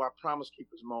 helped me through our Promise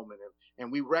Keepers moment,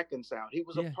 and we reconciled. He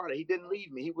was a part of it. He didn't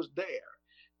leave me. He was there.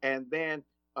 And then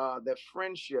that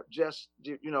friendship, just,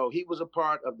 he was a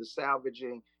part of the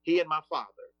salvaging, he and my father.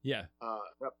 Yeah.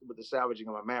 Helped with the salvaging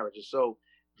of my marriages. So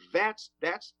that's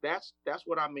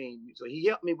what I mean. So he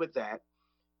helped me with that,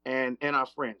 and our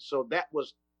friends. So that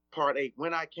was part 8.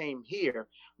 When I came here,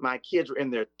 my kids were in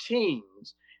their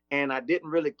teens, and I didn't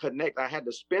really connect. I had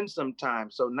to spend some time.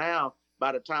 So now,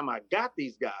 by the time I got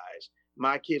these guys,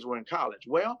 my kids were in college.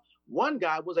 Well, one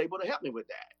guy was able to help me with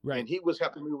that, right. And he was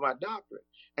helping me with my doctorate.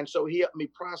 And so he helped me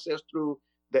process through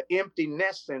the empty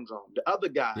nest syndrome. The other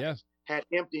guys had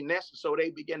empty nests, so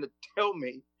they began to tell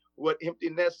me what empty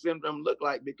nest syndrome looked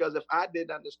like, because if I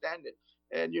didn't understand it,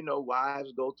 and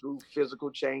wives go through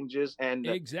physical changes and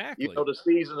exactly the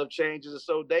season of changes, and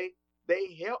so they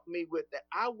helped me with that.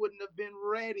 I wouldn't have been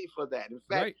ready for that. In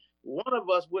fact, one of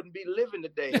us wouldn't be living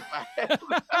today if I had.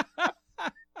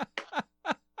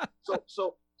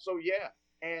 So yeah,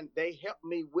 and they helped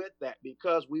me with that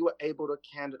because we were able to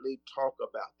candidly talk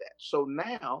about that. So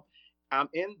now I'm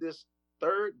in this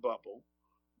third bubble,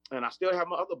 and I still have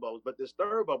my other bubbles, but this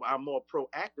third bubble I'm more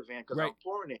proactive in because I'm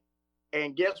pouring in.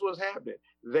 And guess what's happening?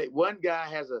 One guy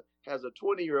has a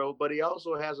 20-year-old, but he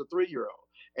also has a 3-year-old.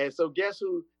 And so guess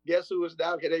who is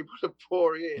now able to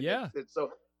pour in? Yeah. And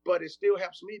so, but it still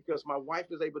helps me because my wife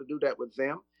is able to do that with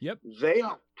them. Yep. They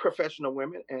are professional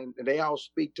women, and they all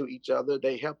speak to each other.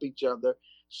 They help each other.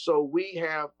 So we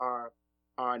have our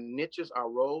niches, our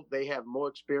role. They have more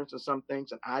experience in some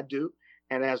things than I do.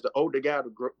 And as the older guy of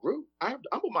the group, I have to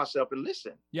humble myself and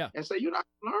listen. Yeah. And say, I can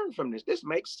learn from this. This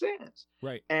makes sense.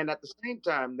 Right. And at the same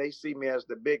time, they see me as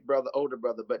the big brother, older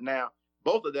brother. But now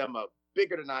both of them are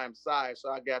bigger than I am size. So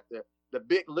I got the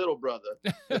big little brother,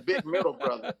 the big middle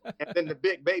brother, and then the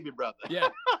big baby brother. Yeah.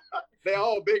 They're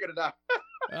all bigger than I.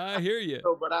 I hear you.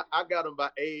 So, but I got them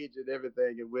by age and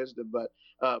everything and wisdom. But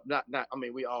not. I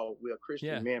mean, we're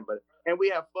Christian men, and we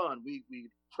have fun. We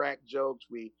crack jokes.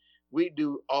 We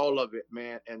do all of it,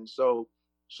 man. And so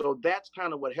that's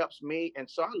kind of what helps me. And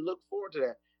so I look forward to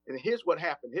that. And here's what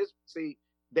happened.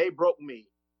 They broke me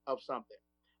of something.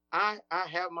 I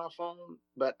have my phone,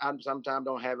 but I sometimes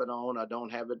don't have it on. I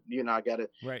don't have it. I got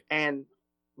it. Right. And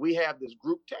we have this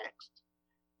group text.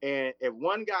 And if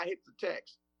one guy hits the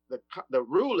text, the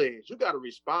rule is you got to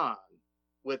respond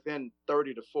within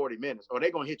 30 to 40 minutes or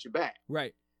they're going to hit you back.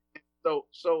 Right.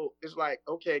 So it's like,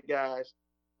 okay, guys,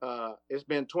 it's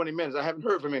been 20 minutes. I haven't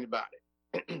heard from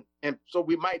anybody. And so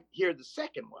we might hear the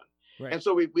second one. Right. And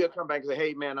so we'll come back and say,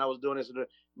 hey, man, I was doing this.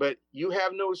 But you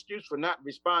have no excuse for not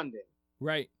responding.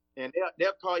 Right. And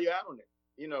they'll call you out on it.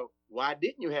 Why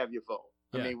didn't you have your phone?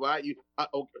 Yeah. I mean, why you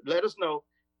let us know.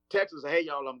 Text us, hey,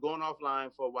 y'all, I'm going offline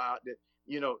for a while.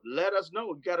 Let us know.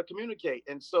 You got to communicate.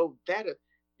 And so that is,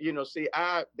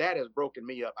 that has broken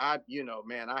me up. I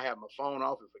have my phone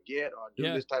off and forget or do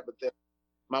this type of thing.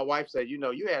 My wife said,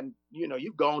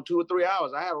 you've gone 2 or 3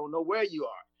 hours. I don't know where you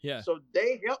are. Yeah. So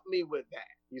they helped me with that.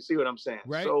 You see what I'm saying?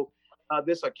 Right. So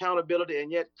this accountability and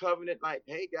yet covenant, like,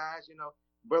 hey guys,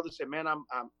 brother said, man, I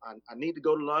need to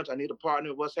go to lunch. I need a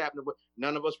partner. What's happening? But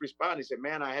none of us responded. He said,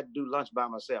 man, I had to do lunch by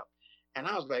myself. And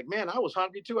I was like, man, I was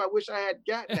hungry too. I wish I had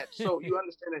gotten that. So you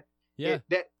understand that? Yeah.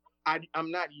 That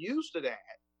I'm not used to that.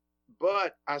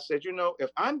 But I said, if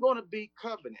I'm going to be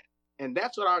covenant, and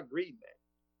that's what our agreement,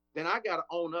 then I got to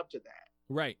own up to that.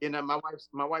 Right. And then my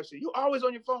wife said, "You always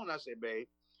on your phone." I said, "Babe,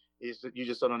 you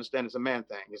just don't understand. It's a man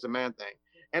thing. It's a man thing."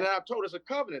 And then I told her it's a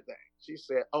covenant thing. She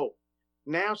said, "Oh,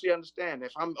 now she understands.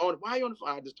 If I'm on, why are you on the phone?"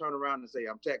 I just turn around and say,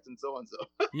 "I'm texting so and so."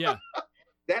 Yeah.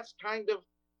 That's kind of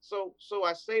so.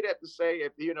 I say that to say,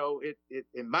 if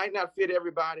it might not fit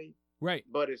everybody, right,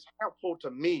 but it's helpful to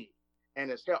me,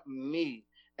 and it's helped me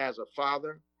as a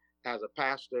father, as a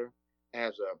pastor,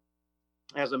 as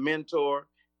a mentor,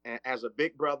 and as a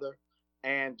big brother,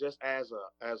 and just as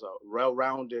a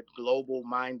well-rounded,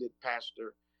 global-minded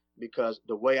pastor. Because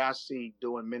the way I see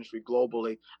doing ministry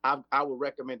globally, I would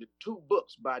recommend 2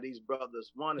 books by these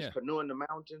brothers. One is Canoeing the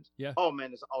Mountains. Yeah. Oh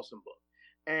man, it's an awesome book.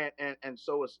 And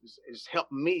so it's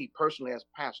helped me personally as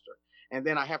pastor. And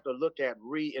then I have to look at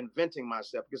reinventing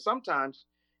myself, because sometimes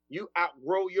you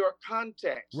outgrow your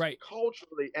context, right,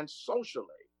 culturally and socially.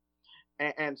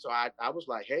 And so I was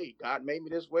like, hey, God made me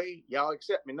this way. Y'all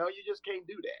accept me. No, you just can't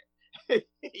do that.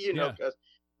 Because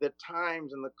the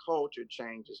times and the culture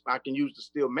changes. I can use the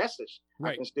still message.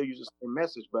 Right. I can still use the same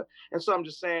message. And so I'm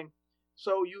just saying,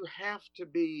 so you have to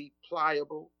be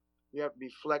pliable. You have to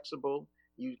be flexible.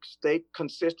 You stay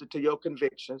consistent to your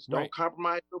convictions. Don't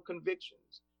compromise your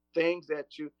convictions. Things that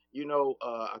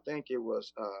I think it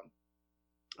was,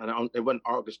 it wasn't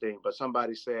Augustine, but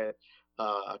somebody said,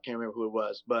 I can't remember who it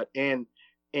was, but in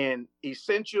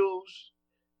essentials,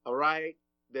 all right,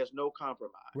 there's no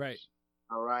compromise. Right.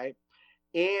 All right.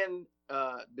 In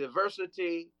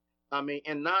diversity,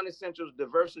 in non-essentials,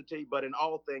 diversity, but in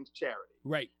all things, charity.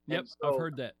 Right. Yep. So, I've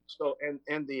heard that. So,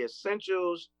 in the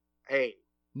essentials, hey,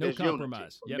 no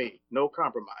compromise. Yep. Me. No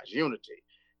compromise. Unity.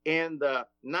 In the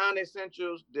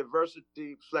non-essentials,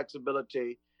 diversity,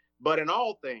 flexibility, but in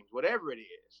all things, whatever it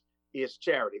is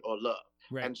charity or love.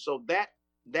 Right. And so that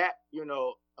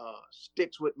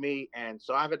sticks with me. And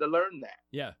so I've had to learn that.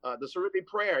 Yeah. The Serenity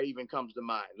Prayer even comes to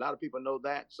mind. A lot of people know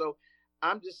that. So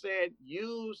I'm just saying,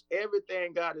 use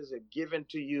everything God has given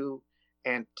to you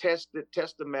and test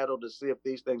the metal to see if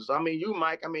these things. So, you,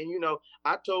 Mike,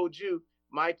 I told you,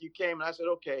 Mike, you came and I said,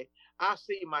 okay, I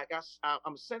see, Mike,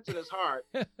 I'm sensing his heart,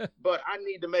 but I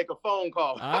need to make a phone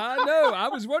call. I know. I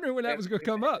was wondering when that was going to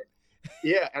come up.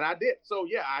 Yeah, and I did. So,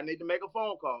 I need to make a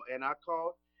phone call. And I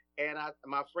called, and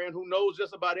my friend who knows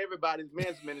just about everybody's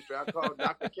men's ministry, I called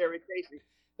Dr. Kerry Casey.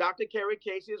 Dr. Kerry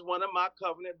Casey is one of my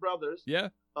covenant brothers. Yeah.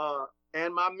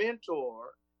 And my mentor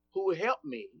who helped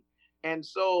me. And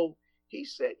so he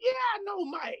said, yeah, I know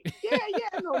Mike. Yeah,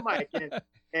 I know Mike.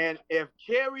 And if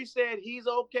Kerry said he's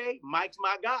okay, Mike's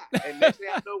my guy. And next thing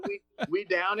I know, we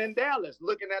down in Dallas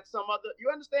looking at some other, you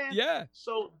understand? Yeah.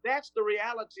 So that's the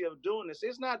reality of doing this.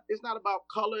 It's not about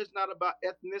color. It's not about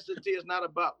ethnicity. It's not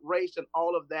about race and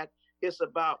all of that. It's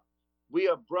about, we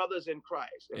are brothers in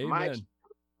Christ. If Amen. Mike's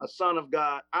a son of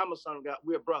God, I'm a son of God.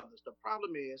 We're brothers. The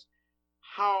problem is,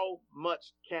 how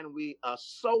much can we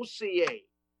associate?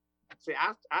 See,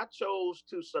 I chose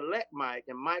to select Mike,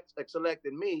 and Mike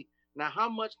selected me. Now, how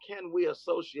much can we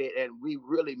associate and we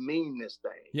really mean this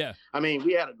thing? Yeah.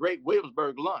 We had a great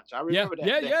Williamsburg lunch. I remember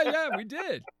that. Yeah, we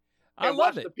did. I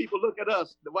love it. The people look at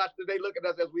us. They look at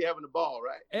us as we having the ball,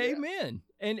 right? Amen.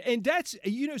 Yeah. And that's,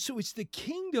 so it's the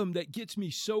kingdom that gets me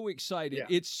so excited.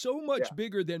 Yeah. It's so much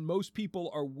bigger than most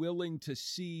people are willing to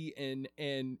see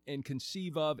and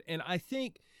conceive of. And I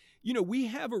think, we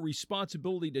have a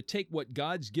responsibility to take what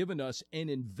God's given us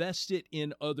and invest it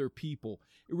in other people,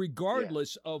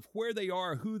 regardless of where they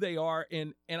are, who they are.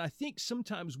 And I think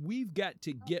sometimes we've got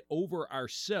to get over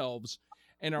ourselves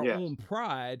and our own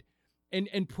pride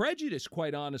and prejudice,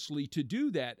 quite honestly, to do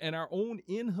that, and our own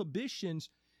inhibitions.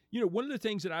 One of the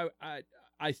things that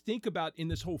I think about in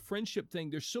this whole friendship thing,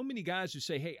 there's so many guys who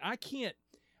say, hey, I can't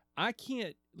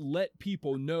let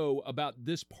people know about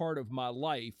this part of my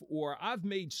life, or I've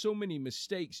made so many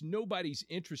mistakes, nobody's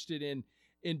interested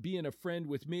in being a friend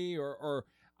with me, or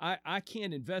I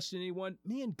can't invest in anyone.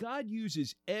 Man, God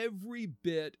uses every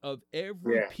bit of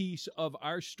every piece of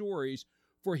our stories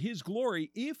for his glory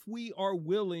if we are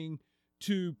willing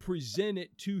to present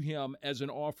it to him as an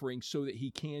offering so that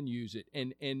he can use it.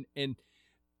 And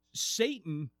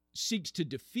Satan seeks to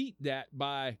defeat that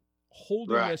by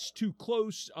holding us too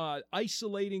close,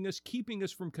 isolating us, keeping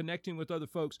us from connecting with other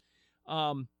folks.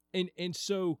 And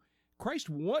so Christ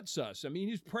wants us.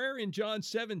 His prayer in John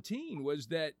 17 was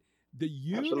that the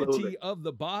unity of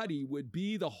the body would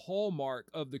be the hallmark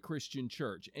of the Christian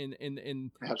church and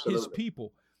his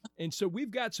people. And so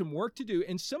we've got some work to do.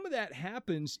 And some of that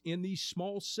happens in these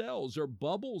small cells or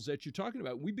bubbles that you're talking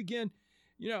about. We begin,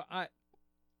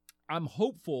 I'm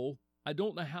hopeful I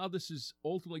don't know how this is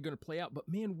ultimately going to play out, but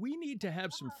man, we need to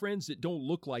have some friends that don't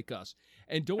look like us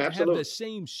and don't have the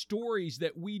same stories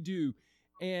that we do.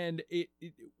 And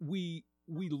we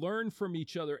learn from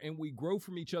each other and we grow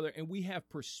from each other and we have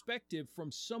perspective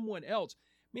from someone else.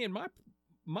 Man,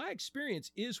 my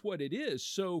experience is what it is.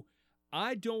 So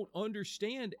I don't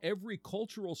understand every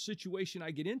cultural situation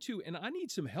I get into, and I need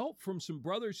some help from some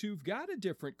brothers who've got a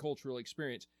different cultural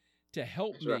experience to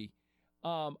help That's me.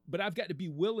 right. But I've got to be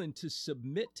willing to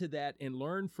submit to that and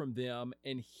learn from them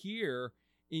and hear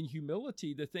in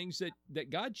humility the things that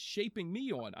God's shaping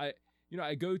me on.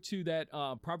 I go to that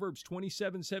Proverbs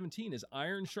 27:17, as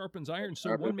iron sharpens iron,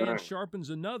 so one man sharpens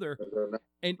another.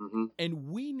 And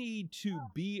we need to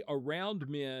be around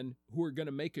men who are going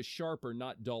to make us sharper,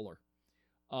 not duller.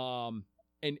 And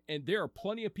there are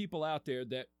plenty of people out there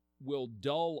that will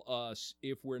dull us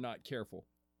if we're not careful.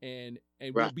 And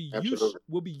Right.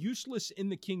 we'll be useless in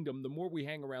the kingdom the more we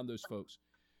hang around those folks.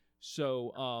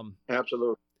 So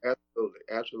Absolutely.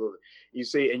 You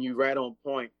see, and you right on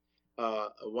point.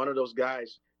 One of those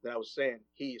guys that I was saying,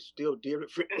 he still didn't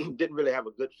really have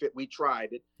a good fit. We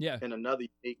tried it in another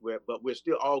unique way, but we're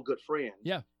still all good friends.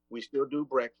 Yeah. We still do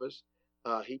breakfast.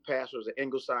 He pastors at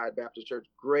Ingleside Baptist Church.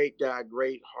 Great guy,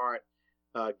 great heart.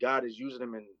 God is using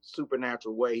him in a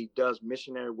supernatural way. He does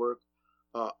missionary work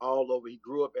all over. He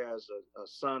grew up as a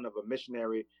son of a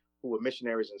missionary who were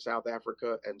missionaries in South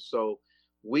Africa. And so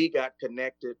we got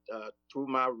connected through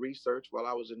my research while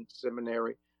I was in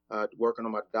seminary, working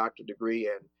on my doctorate degree.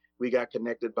 And we got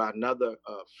connected by another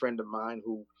friend of mine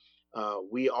who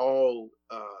we all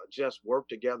just worked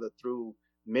together through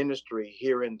ministry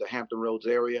here in the Hampton Roads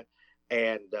area.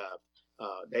 And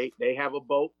they have a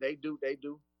boat. They do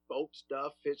boat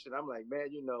stuff, fishing. I'm like, man,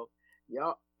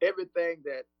 y'all, everything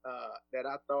that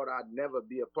I thought I'd never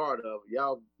be a part of,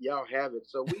 y'all have it.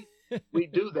 So we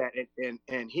do that,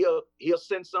 and he'll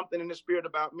send something in the spirit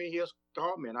about me. He'll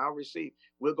call me, and I'll receive.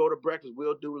 We'll go to breakfast.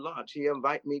 We'll do lunch. He'll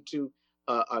invite me to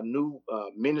a new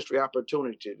ministry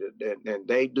opportunity, and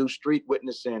they do street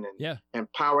witnessing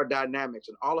and power dynamics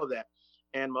and all of that.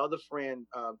 And my other friend,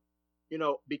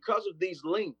 because of these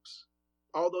links,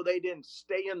 although they didn't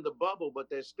stay in the bubble, but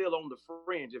they're still on the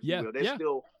fringe, if you will. They're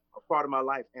still a part of my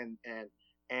life, and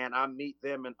I meet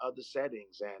them in other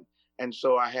settings, and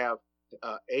so I have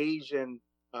Asian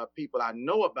people I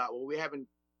know about. Well, we haven't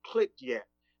clicked yet,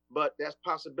 but that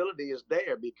possibility is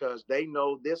there because they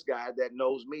know this guy that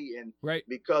knows me, and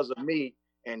because of me,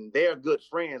 and they're good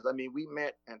friends. I mean, we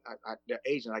met, and they're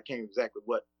Asian. I can't exactly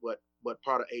what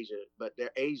part of Asia, but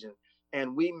they're Asian.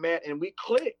 And we met and we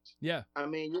clicked. Yeah. I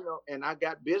mean, and I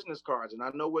got business cards and I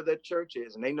know where their church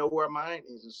is and they know where mine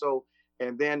is. And so,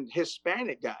 and then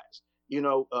Hispanic guys,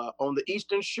 on the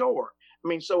Eastern Shore. I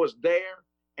mean, so it's there.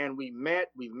 And we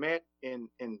met in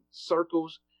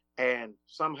circles, and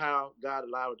somehow God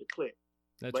allowed it to click.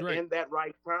 But in that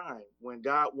right time, when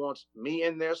God wants me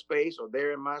in their space or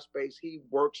they're in my space, he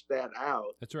works that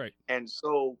out. That's right. And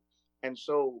so,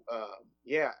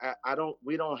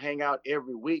 we don't hang out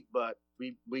every week, but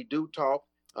we do talk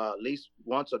at least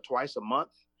once or twice a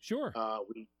month. Sure.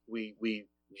 We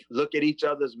look at each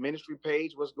other's ministry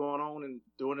page, what's going on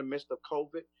during the midst of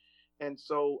COVID. And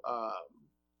so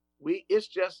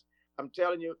I'm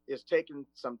telling you, it's taken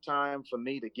some time for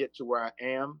me to get to where I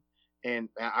am. And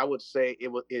I would say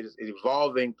it is an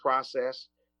evolving process.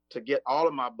 To get all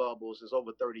of my bubbles is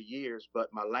over 30 years,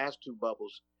 but my last two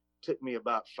bubbles took me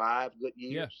about 5 good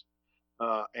years.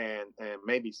 And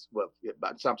maybe,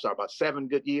 about 7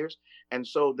 good years. And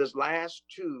so this last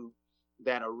 2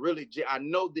 that are really, I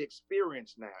know the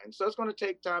experience now. And so it's going to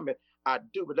take time. And I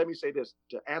do, but let me say this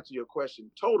to answer your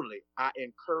question totally. I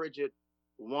encourage it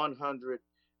 110%.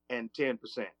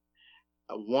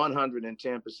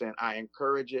 110%. I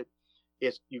encourage it.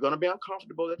 You're going to be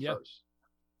uncomfortable at first.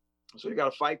 So you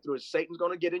got to fight through it. Satan's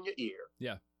going to get in your ear.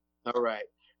 Yeah. All right.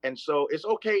 And so it's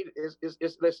okay.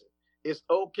 Listen, it's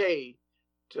okay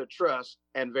to trust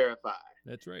and verify.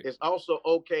 That's right. It's also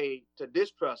okay to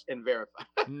distrust and verify.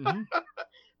 Mm-hmm.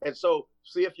 And so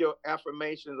see if your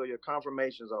affirmations or your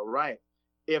confirmations are right.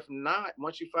 If not,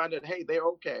 once you find out, hey, they're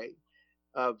okay,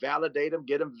 validate them,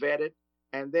 get them vetted,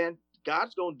 and then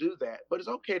God's going to do that. But it's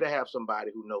okay to have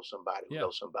somebody who knows somebody who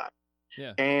knows somebody.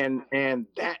 Yeah. And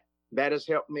that has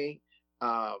helped me.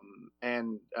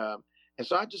 And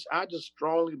so I just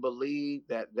strongly believe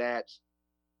that that's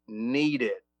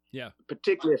needed. Yeah.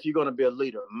 Particularly if you're going to be a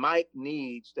leader. Mike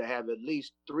needs to have at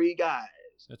least 3 guys.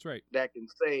 That's right. That can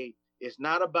say it's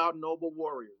not about noble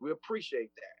warriors. We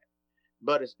appreciate that.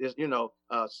 But it's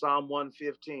Psalm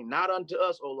 115, not unto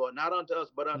us, O Lord, not unto us,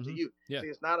 but unto you. Yeah. See,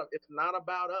 it's not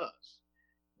about us,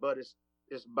 but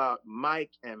It's about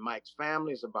Mike and Mike's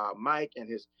family. It's about Mike and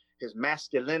his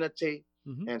masculinity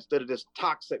instead of this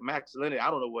toxic masculinity. I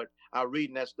don't know what I'm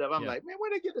reading that stuff. I'm like, man, where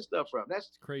they get this stuff from?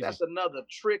 That's crazy. That's another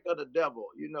trick of the devil.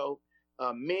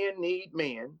 Men need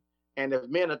men, and if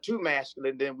men are too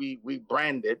masculine, then we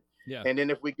brand it. Yeah. And then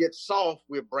if we get soft,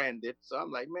 we're branded. So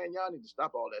I'm like, man, y'all need to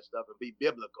stop all that stuff and be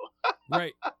biblical.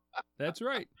 Right. That's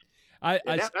right.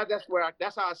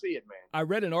 That's how I see it, man. I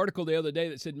read an article the other day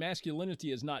that said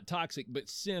masculinity is not toxic, but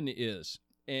sin is.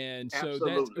 And so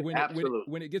that's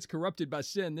when it gets corrupted by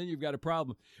sin, then you've got a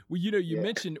problem. Well, you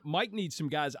mentioned Mike needs some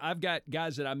guys. I've got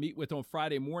guys that I meet with on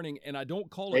Friday morning, and I don't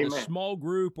call it a small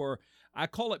group, or I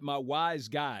call it my wise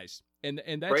guys. And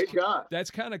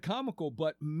that's kind of comical,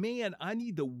 but man, I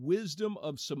need the wisdom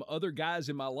of some other guys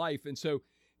in my life. And so,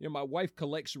 my wife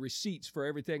collects receipts for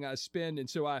everything I spend. And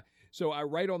so I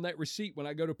write on that receipt when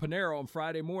I go to Panera on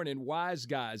Friday morning, wise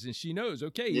guys. And she knows,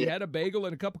 okay, he had a bagel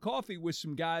and a cup of coffee with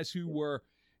some guys who were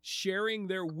sharing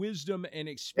their wisdom and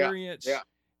experience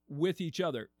with each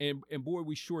other. And boy,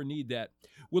 we sure need that.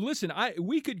 Well, listen,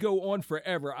 we could go on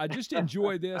forever. I just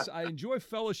enjoy this. I enjoy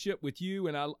fellowship with you,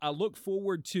 and I look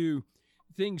forward to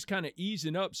things kind of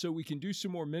easing up so we can do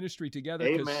some more ministry together.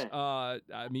 Amen.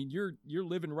 I mean, you're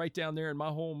living right down there in my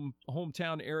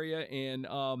hometown area, and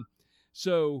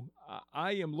so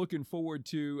I am looking forward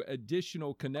to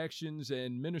additional connections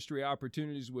and ministry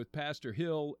opportunities with Pastor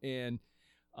Hill, and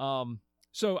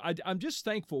so I'm just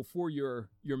thankful for your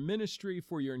ministry,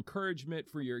 for your encouragement,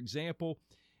 for your example.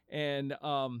 And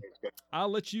I'll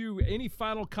let you, any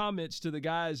final comments to the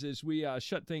guys as we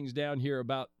shut things down here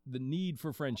about the need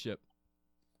for friendship?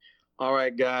 All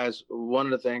right, guys. One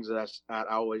of the things that I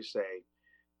always say,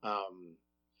 I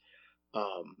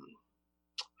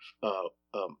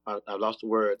lost the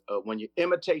word. When you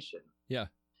imitation is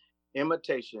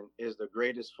the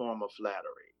greatest form of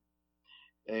flattery.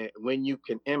 When you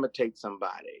can imitate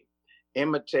somebody,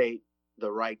 imitate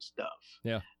the right stuff.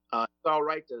 Yeah, it's all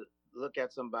right to look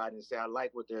at somebody and say, I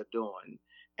like what they're doing,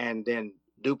 and then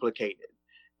duplicate it.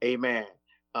 Amen.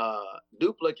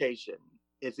 Duplication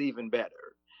is even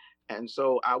better. And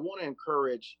so I want to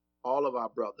encourage all of our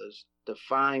brothers to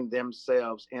find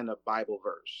themselves in a Bible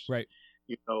verse. Right.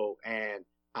 And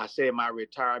I say my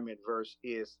retirement verse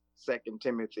is 2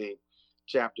 Timothy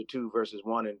chapter 2, verses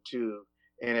 1 and 2.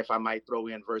 And if I might throw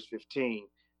in verse 15,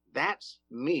 that's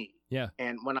me. Yeah.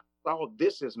 And when I saw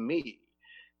this is me,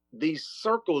 these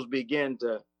circles begin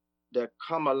to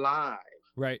come alive.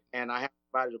 Right. And I have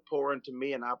somebody to pour into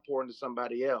me, and I pour into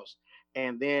somebody else.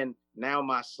 And then now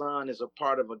my son is a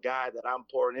part of a guy that I'm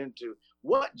pouring into.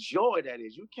 What joy that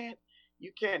is. You can't,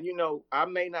 I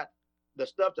may not, the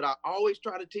stuff that I always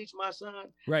try to teach my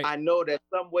son, right. I know that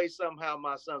some way, somehow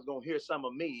my son's going to hear some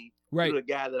of me through the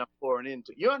guy that I'm pouring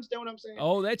into. You understand what I'm saying?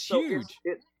 Oh, that's huge.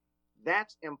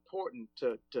 That's important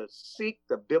to seek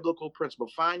the biblical principle.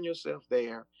 Find yourself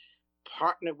there,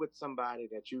 partner with somebody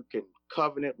that you can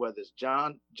covenant, whether it's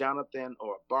Jonathan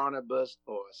or Barnabas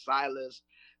or Silas,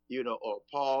 or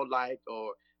Paul,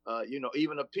 or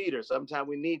even a Peter. Sometimes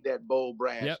we need that bold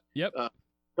brass. Yep.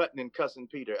 Cutting and cussing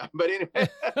Peter. But anyway,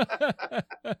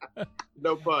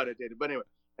 no pun intended. But anyway,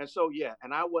 and so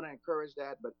and I want to encourage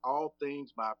that, but all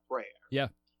things by prayer. Yeah.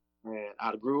 And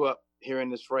I grew up hearing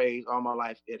this phrase all my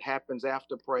life. It happens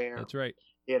after prayer. That's right.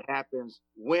 It happens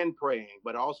when praying,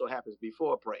 but it also happens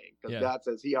before praying, because God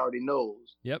says he already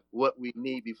knows what we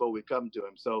need before we come to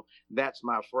him. So that's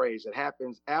my phrase. It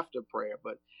happens after prayer,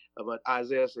 but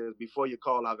Isaiah says, before you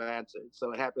call, I've answered.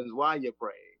 So it happens while you're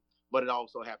praying, but it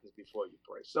also happens before you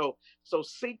pray. So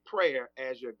seek prayer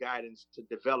as your guidance to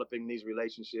developing these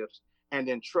relationships, and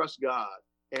then trust God.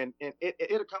 And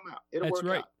it'll come out. It'll work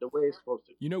out the way it's supposed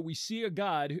to. We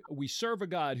serve a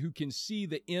God who can see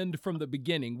the end from the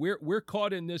beginning. We're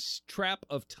caught in this trap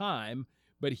of time,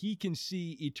 but he can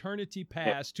see eternity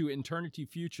past to eternity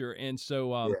future. And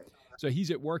so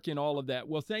he's at work in all of that.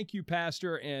 Well, thank you,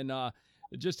 Pastor. And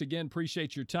just again,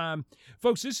 appreciate your time.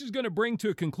 Folks, this is going to bring to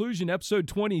a conclusion episode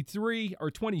 22,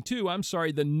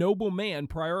 The Noble Man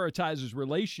Prioritizes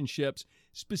Relationships,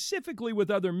 specifically with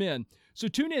other men. So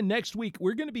tune in next week.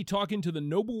 We're going to be talking to the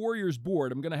Noble Warriors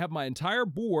board. I'm going to have my entire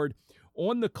board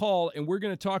on the call, and we're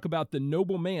going to talk about the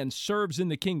noble man serves in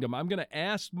the kingdom. I'm going to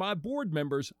ask my board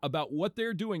members about what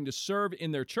they're doing to serve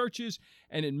in their churches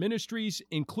and in ministries,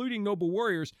 including Noble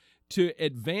Warriors, to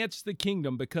advance the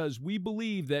kingdom, because we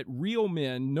believe that real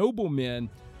men, noble men,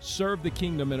 serve the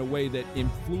kingdom in a way that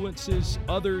influences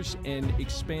others and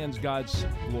expands God's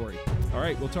glory. All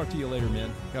right, we'll talk to you later,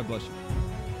 man. God bless you.